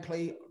that and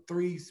play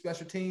 3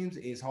 special teams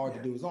is hard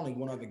to do. There's only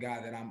one other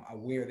guy that I'm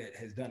aware that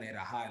has done it at a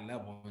high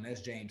level, and that's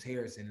James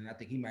Harrison. And I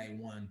think he might have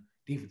won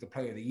Defensive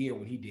Player of the Year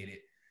when he did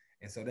it.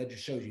 And so that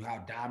just shows you how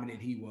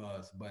dominant he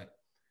was. But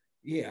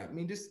yeah, I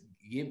mean, just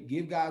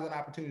give guys an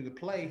opportunity to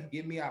play.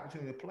 Give me an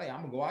opportunity to play.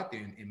 I'm gonna go out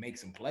there and make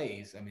some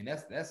plays. I mean,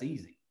 that's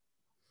easy.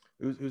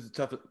 Who's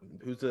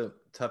the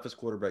toughest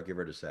quarterback you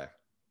ever to sack?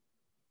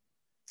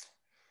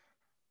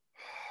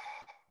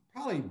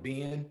 Probably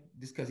Ben,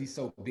 just because he's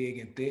so big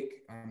and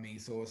thick. I mean,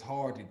 so it's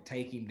hard to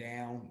take him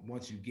down.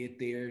 Once you get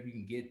there, you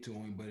can get to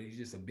him, but he's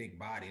just a big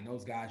body. And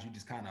those guys, you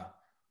just kind of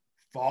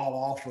fall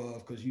off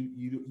of because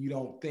you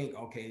don't think,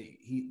 okay,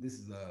 this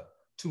is a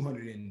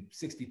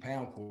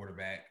 260-pound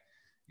quarterback.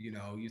 You're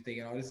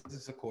thinking, oh, this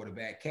is a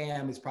quarterback.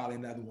 Cam is probably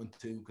another one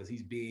too because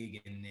he's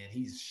big and then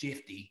he's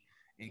shifty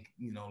and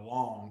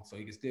long, so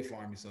he can stiff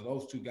arm you. So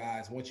those 2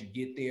 guys, once you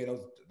get there,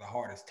 those are the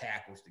hardest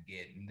tackles to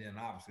get. And then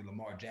obviously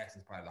Lamar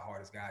Jackson's probably the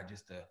hardest guy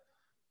just to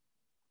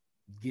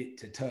get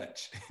to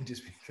touch,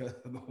 just because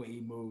of the way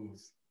he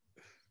moves.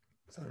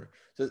 So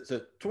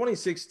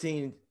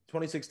 2016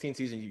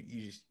 season,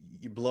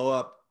 you blow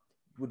up.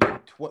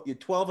 You're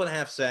 12 and a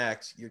half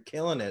sacks. You're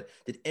killing it.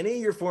 Did any of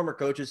your former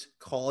coaches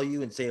call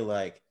you and say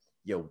like,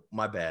 "Yo,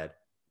 my bad.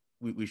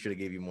 We should have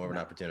gave you more of an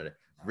opportunity"?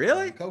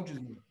 Really?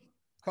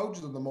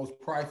 Coaches are the most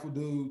prideful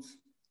dudes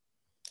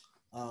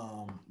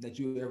that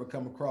you ever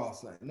come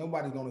across. Like,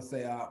 nobody's gonna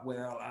say,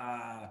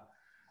 I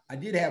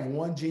did have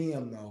one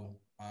GM though,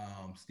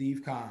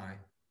 Steve Kine,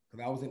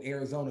 because I was in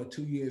Arizona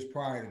 2 years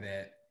prior to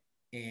that,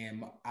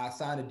 and I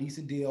signed a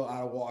decent deal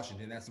out of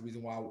Washington. That's the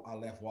reason why I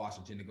left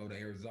Washington to go to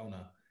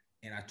Arizona.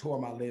 And I tore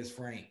my Liz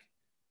Frank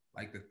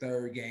like the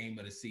 3rd game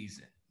of the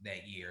season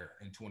that year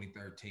in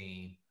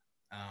 2013.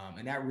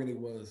 And that really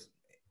was,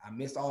 I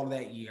missed all of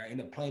that year. I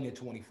ended up playing in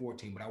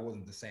 2014, but I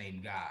wasn't the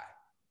same guy.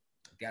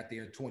 Got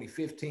there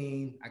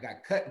 2015. I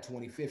got cut in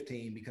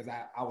 2015 because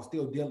I was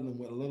still dealing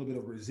with a little bit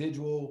of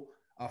residual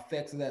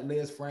effects of that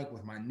Liz Frank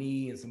with my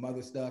knee and some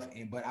other stuff.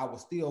 But I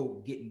was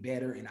still getting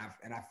better, and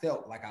I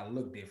felt like I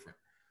looked different.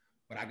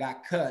 But I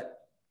got cut,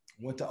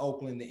 went to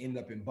Oakland, and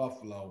ended up in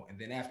Buffalo. And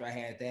then after I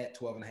had that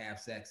 12 and a half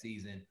sack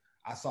season,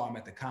 I saw him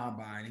at the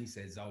combine. He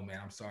said, "Oh man,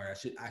 I'm sorry.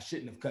 I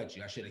shouldn't have cut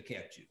you. I should have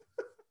kept you."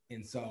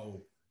 And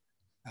so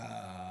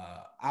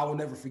I will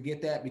never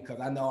forget that because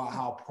I know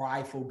how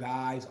prideful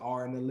guys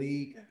are in the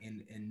league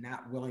and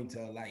not willing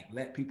to like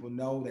let people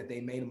know that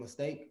they made a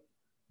mistake.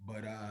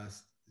 But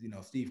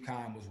Steve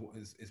Keim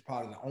is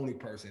probably the only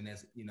person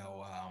that's,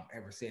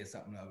 ever said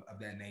something of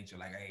that nature.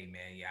 Like, hey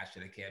man, yeah, I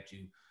should have kept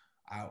you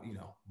out,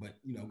 but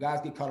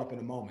guys get caught up in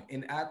the moment.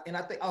 And I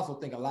also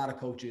think a lot of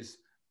coaches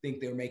think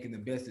they're making the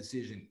best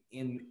decision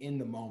in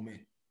the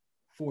moment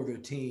for their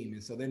team.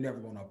 And so they're never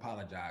going to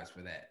apologize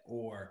for that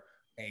or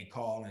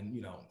call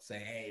and, say,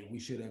 hey, we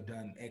should have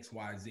done X,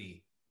 Y,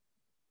 Z.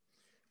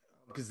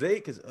 Because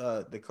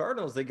the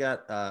Cardinals, they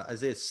got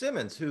Isaiah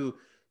Simmons, who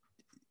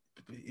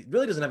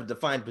really doesn't have a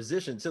defined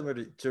position, similar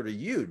to sort of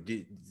you.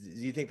 Do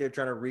you think they're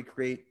trying to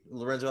recreate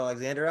Lorenzo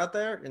Alexander out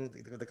there in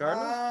the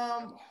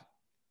Cardinals?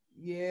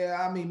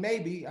 Yeah, I mean,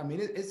 maybe. I mean,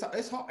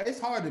 it's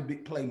hard to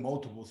play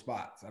multiple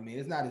spots. I mean,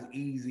 it's not as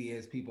easy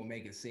as people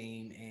make it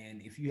seem.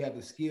 And if you have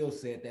the skill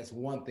set, that's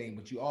one thing.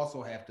 But you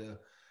also have to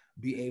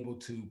be able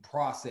to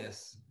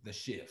process the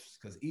shifts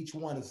because each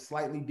one is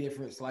slightly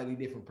different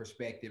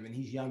perspective. And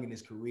he's young in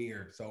his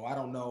career, so I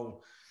don't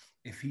know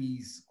if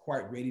he's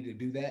quite ready to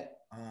do that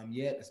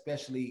yet,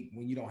 especially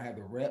when you don't have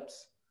the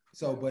reps.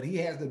 So, but he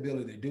has the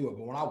ability to do it.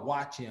 But when I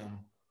watch him,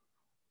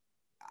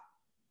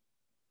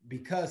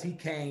 because I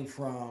think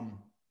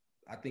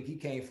he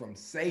came from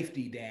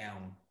safety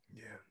down.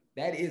 Yeah.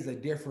 That is a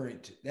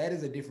different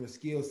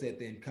skill set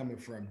than coming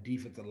from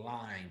defensive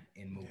line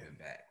and moving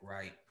back,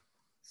 right?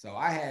 So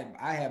I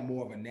had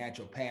more of a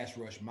natural pass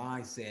rush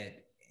mindset,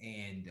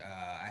 and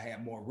I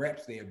had more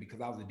reps there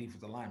because I was a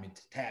defensive lineman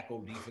to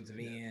tackle defensive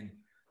end,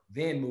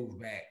 then move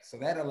back. So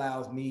that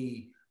allows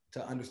me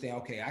to understand,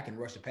 okay, I can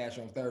rush the pass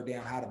on third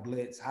down, how to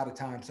blitz, how to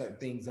time certain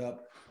things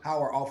up, how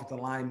our offensive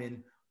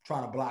linemen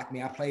trying to block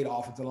me. I played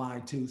offensive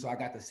line too, so I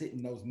got to sit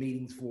in those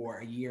meetings for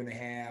a year and a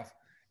half.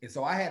 And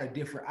so I had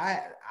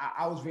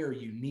I was very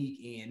unique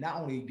in not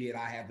only did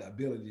I have the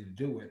ability to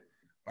do it,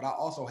 but I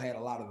also had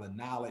a lot of the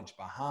knowledge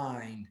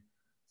behind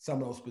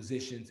some of those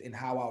positions and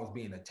how I was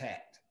being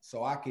attacked.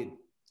 So I could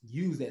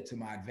use that to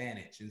my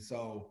advantage. And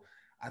so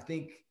I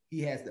think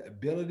he has the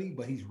ability,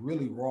 but he's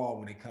really raw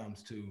when it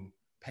comes to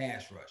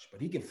pass rush. But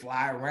he can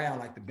fly around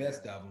like the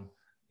best of them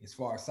as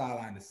far as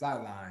sideline to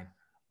sideline.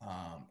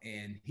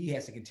 And he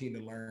has to continue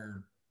to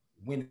learn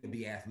when to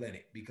be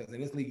athletic, because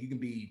in this league you can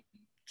be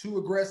too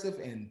aggressive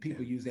and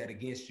people use that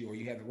against you, or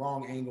you have the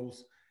wrong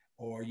angles,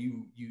 or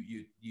you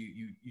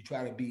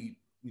try to be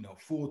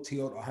full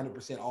tilt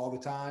 100% all the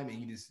time, and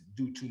you just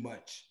do too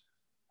much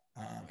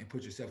and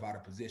put yourself out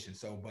of position.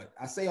 So, but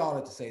I say all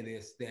that to say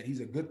this, that he's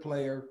a good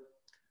player.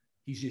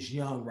 He's just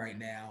young right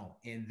now,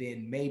 and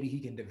then maybe he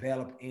can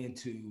develop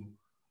into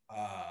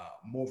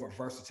more of a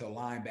versatile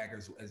linebacker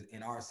as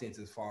in our sense,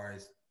 as far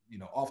as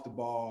off the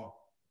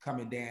ball,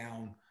 coming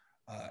down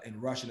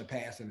and rushing the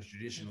pass in the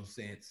traditional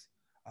sense,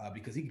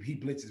 because he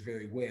blitzes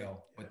very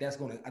well. But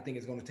I think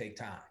it's going to take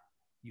time.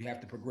 You have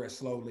to progress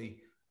slowly,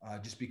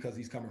 just because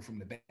he's coming from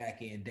the back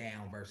end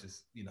down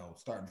versus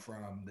starting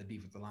from the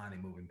defensive line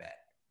and moving back.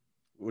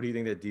 What do you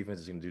think that defense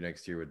is going to do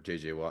next year with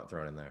J.J. Watt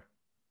thrown in there?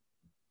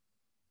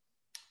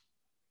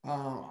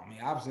 I mean,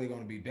 obviously they're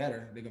going to be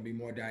better. They're going to be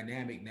more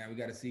dynamic. Now we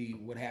got to see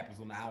what happens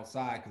on the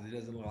outside, because it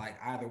doesn't look like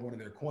either one of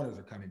their corners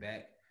are coming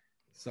back.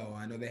 So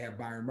I know they have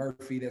Byron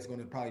Murphy that's going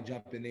to probably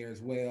jump in there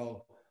as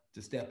well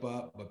to step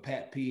up. But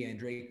Pat P and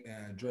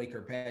Drake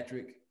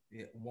Kirkpatrick,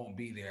 it won't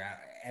be there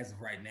as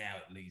of right now,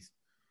 at least.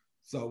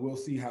 So we'll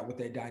see what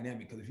that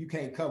dynamic, because if you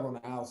can't cover on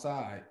the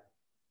outside,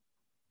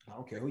 I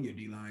don't care who your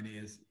D-line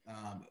is.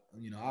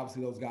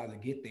 Obviously those guys will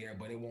get there,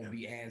 but it won't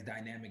be as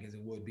dynamic as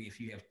it would be if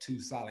you have two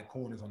solid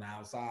corners on the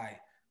outside,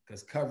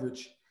 because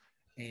coverage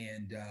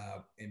and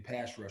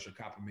pass rush are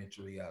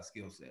complementary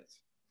skill sets.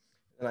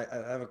 And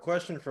I have a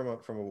question from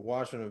a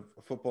Washington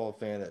football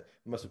fan that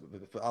must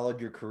have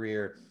followed your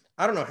career.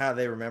 I don't know how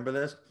they remember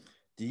this.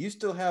 Do you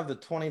still have the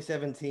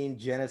 2017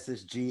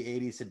 Genesis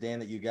G80 sedan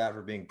that you got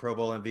for being Pro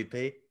Bowl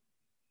MVP?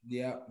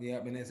 Yeah,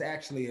 and it's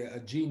actually a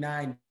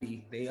G90.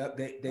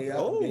 They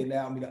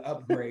allowed me to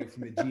upgrade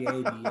from the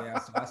G80. Yeah,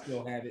 so I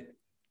still have it.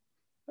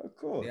 Oh,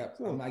 cool. Yep,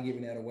 cool. I'm not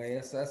giving that away.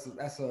 That's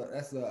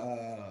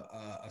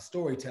a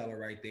storyteller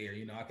right there.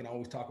 I can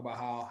always talk about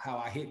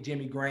how I hit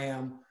Jimmy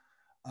Graham,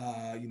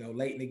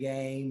 late in the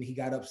game. He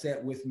got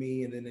upset with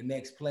me, and then the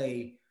next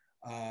play,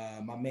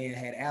 my man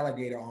had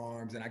alligator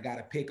arms, and I got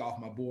a pick off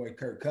my boy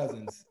Kirk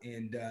Cousins,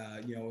 and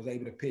was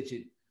able to pitch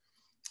it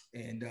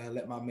and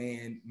let my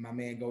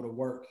man go to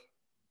work.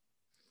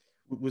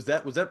 Was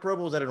that Pro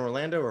Bowl? Was that in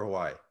Orlando or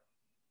Hawaii?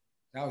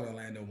 That was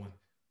Orlando one.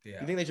 Yeah.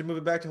 You think they should move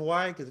it back to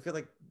Hawaii? Because I feel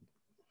like.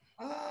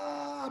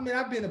 I mean,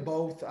 I've been to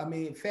both. I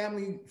mean,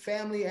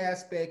 family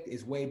aspect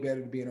is way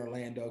better to be in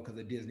Orlando because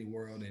of Disney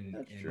World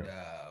and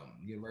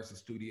Universal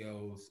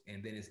Studios,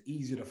 and then it's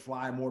easier to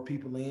fly more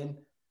people in.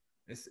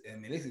 It's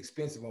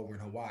expensive over in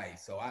Hawaii.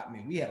 So I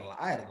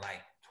had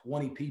like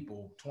 20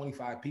 people,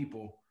 25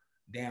 people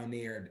down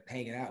there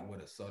hanging out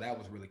with us. So that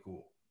was really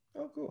cool.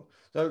 Oh, cool.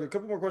 So a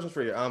couple more questions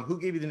for you. Who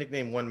gave you the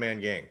nickname One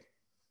Man Gang?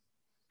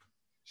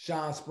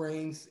 Sean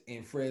Springs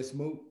and Fred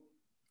Smoot.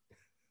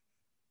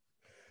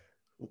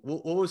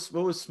 What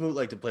was Smoot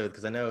like to play with?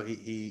 Because I know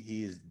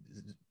he's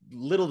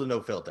little to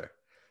no filter.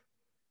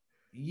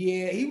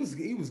 Yeah, he was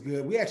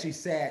good. We actually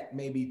sat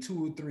maybe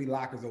 2 or 3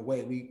 lockers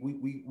away.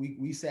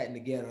 We sat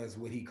together is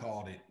what he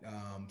called it.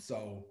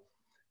 So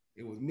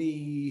it was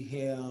me,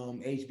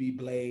 him, HB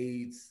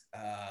Blades,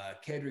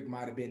 Kedrick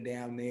might have been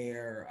down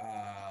there,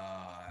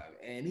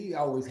 and he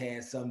always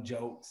had some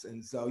jokes.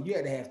 And so you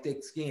had to have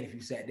thick skin if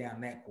you sat down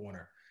in that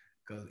corner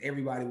because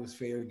everybody was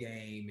fair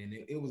game, and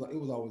it was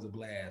always a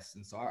blast.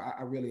 And so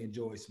I really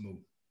enjoyed Smoot.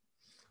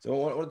 So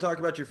I want to talk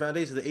about your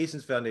foundation, the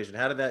ASINS Foundation.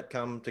 How did that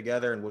come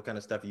together, and what kind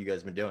of stuff have you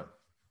guys been doing?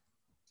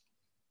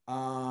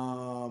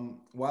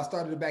 Well, I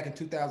started it back in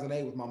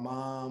 2008 with my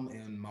mom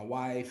and my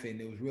wife,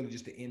 and it was really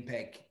just to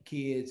impact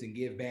kids and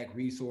give back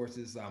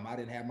resources. I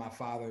didn't have my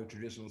father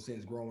traditional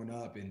sense growing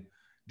up, and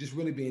just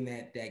really being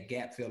that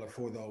gap filler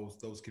for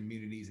those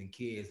communities and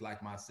kids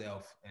like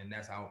myself, and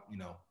that's how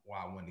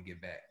why I wanted to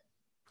give back.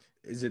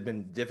 Has it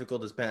been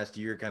difficult this past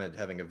year, kind of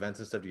having events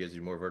and stuff? Do you guys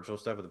do more virtual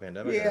stuff with the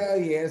pandemic? Yeah,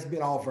 it's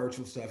been all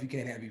virtual stuff. You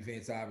can't have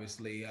events,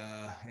 obviously.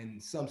 In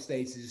some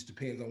states, it just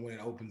depends on when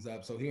it opens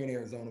up. So here in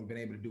Arizona, we've been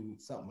able to do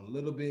something a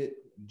little bit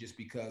just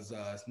because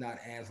it's not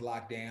as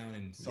locked down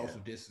and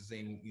social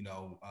distancing,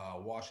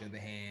 washing the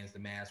hands, the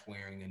mask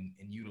wearing,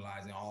 and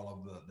utilizing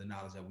all of the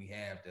knowledge that we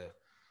have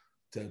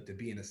to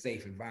be in a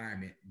safe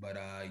environment. But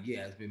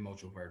yeah, it's been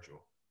mostly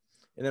virtual.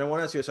 And then I want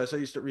to ask you, so I saw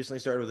you recently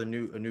started with a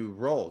new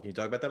role. Can you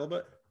talk about that a little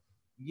bit?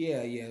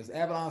 Yeah. It's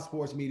Avalon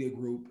Sports Media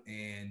Group,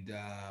 and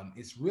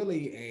it's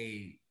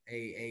really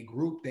a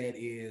group that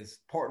is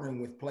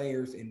partnering with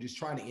players and just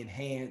trying to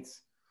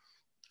enhance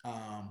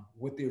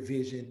what their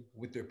vision,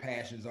 what their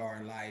passions are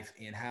in life,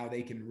 and how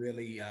they can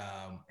really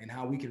and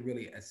how we can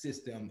really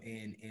assist them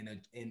in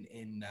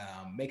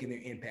making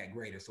their impact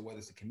greater. So whether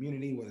it's a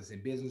community, whether it's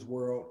in business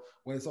world,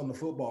 whether it's on the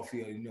football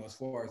field, as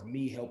far as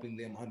me helping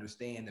them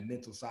understand the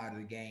mental side of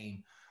the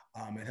game,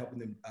 and helping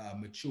them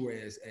mature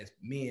as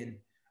men.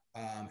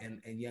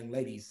 And young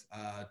ladies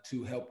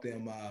to help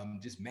them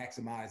just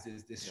maximize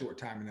this short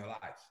time in their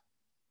lives.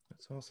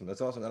 That's awesome. That's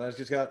awesome. And I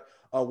just got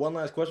one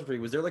last question for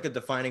you. Was there like a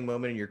defining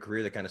moment in your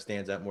career that kind of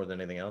stands out more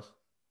than anything else?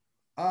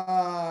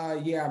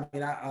 Yeah. I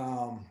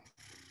mean,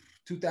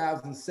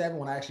 2007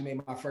 when I actually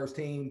made my first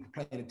team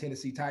playing the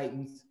Tennessee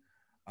Titans.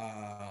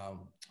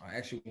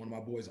 Actually, one of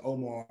my boys,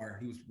 Omar,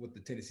 he was with the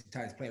Tennessee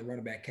Titans playing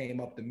running back, came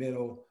up the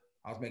middle.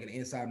 I was making an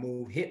inside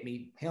move, hit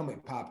me,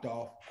 helmet popped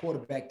off,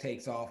 quarterback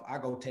takes off. I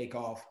go take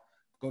off,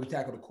 go to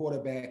tackle the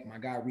quarterback. My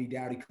guy Reed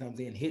Dowdy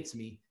comes in, hits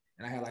me,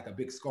 and I had like a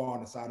big scar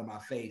on the side of my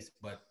face.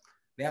 But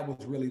that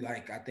was really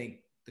like, I think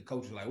the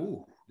coach was like,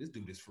 "Ooh, this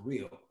dude is for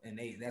real," and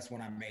that's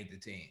when I made the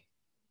team.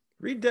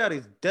 Reed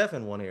Dowdy's deaf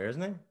in one ear,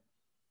 isn't he?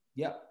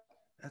 Yep.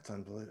 That's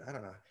unbelievable. I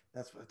don't know.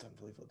 That's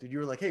unbelievable, dude. You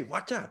were like, "Hey,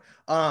 watch out!"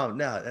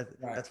 No,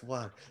 that's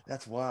wild.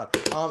 That's wild.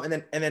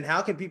 And then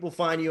how can people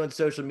find you on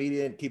social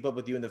media and keep up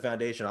with you in the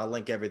foundation? I'll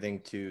link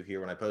everything to here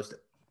when I post it.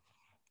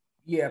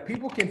 Yeah,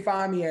 people can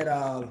find me at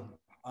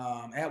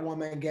One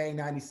Man Gang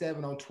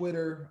 97 on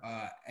Twitter,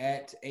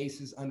 at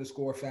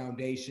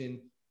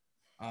Aces_Foundation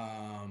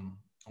on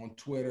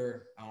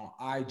Twitter. On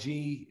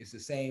IG, it's the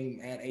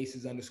same at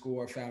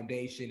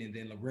Aces_Foundation, and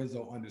then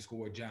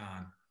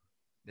Lorenzo_John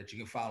that you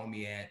can follow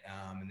me at.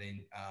 And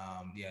then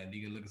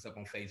you can look us up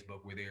on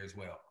Facebook. We're there as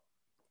well.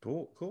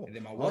 Cool. And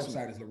then my awesome.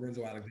 website is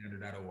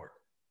lorenzoalexander.org.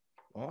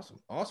 Awesome.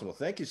 Well,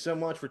 thank you so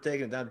much for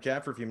taking the time to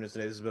chat for a few minutes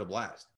today. This has been a blast.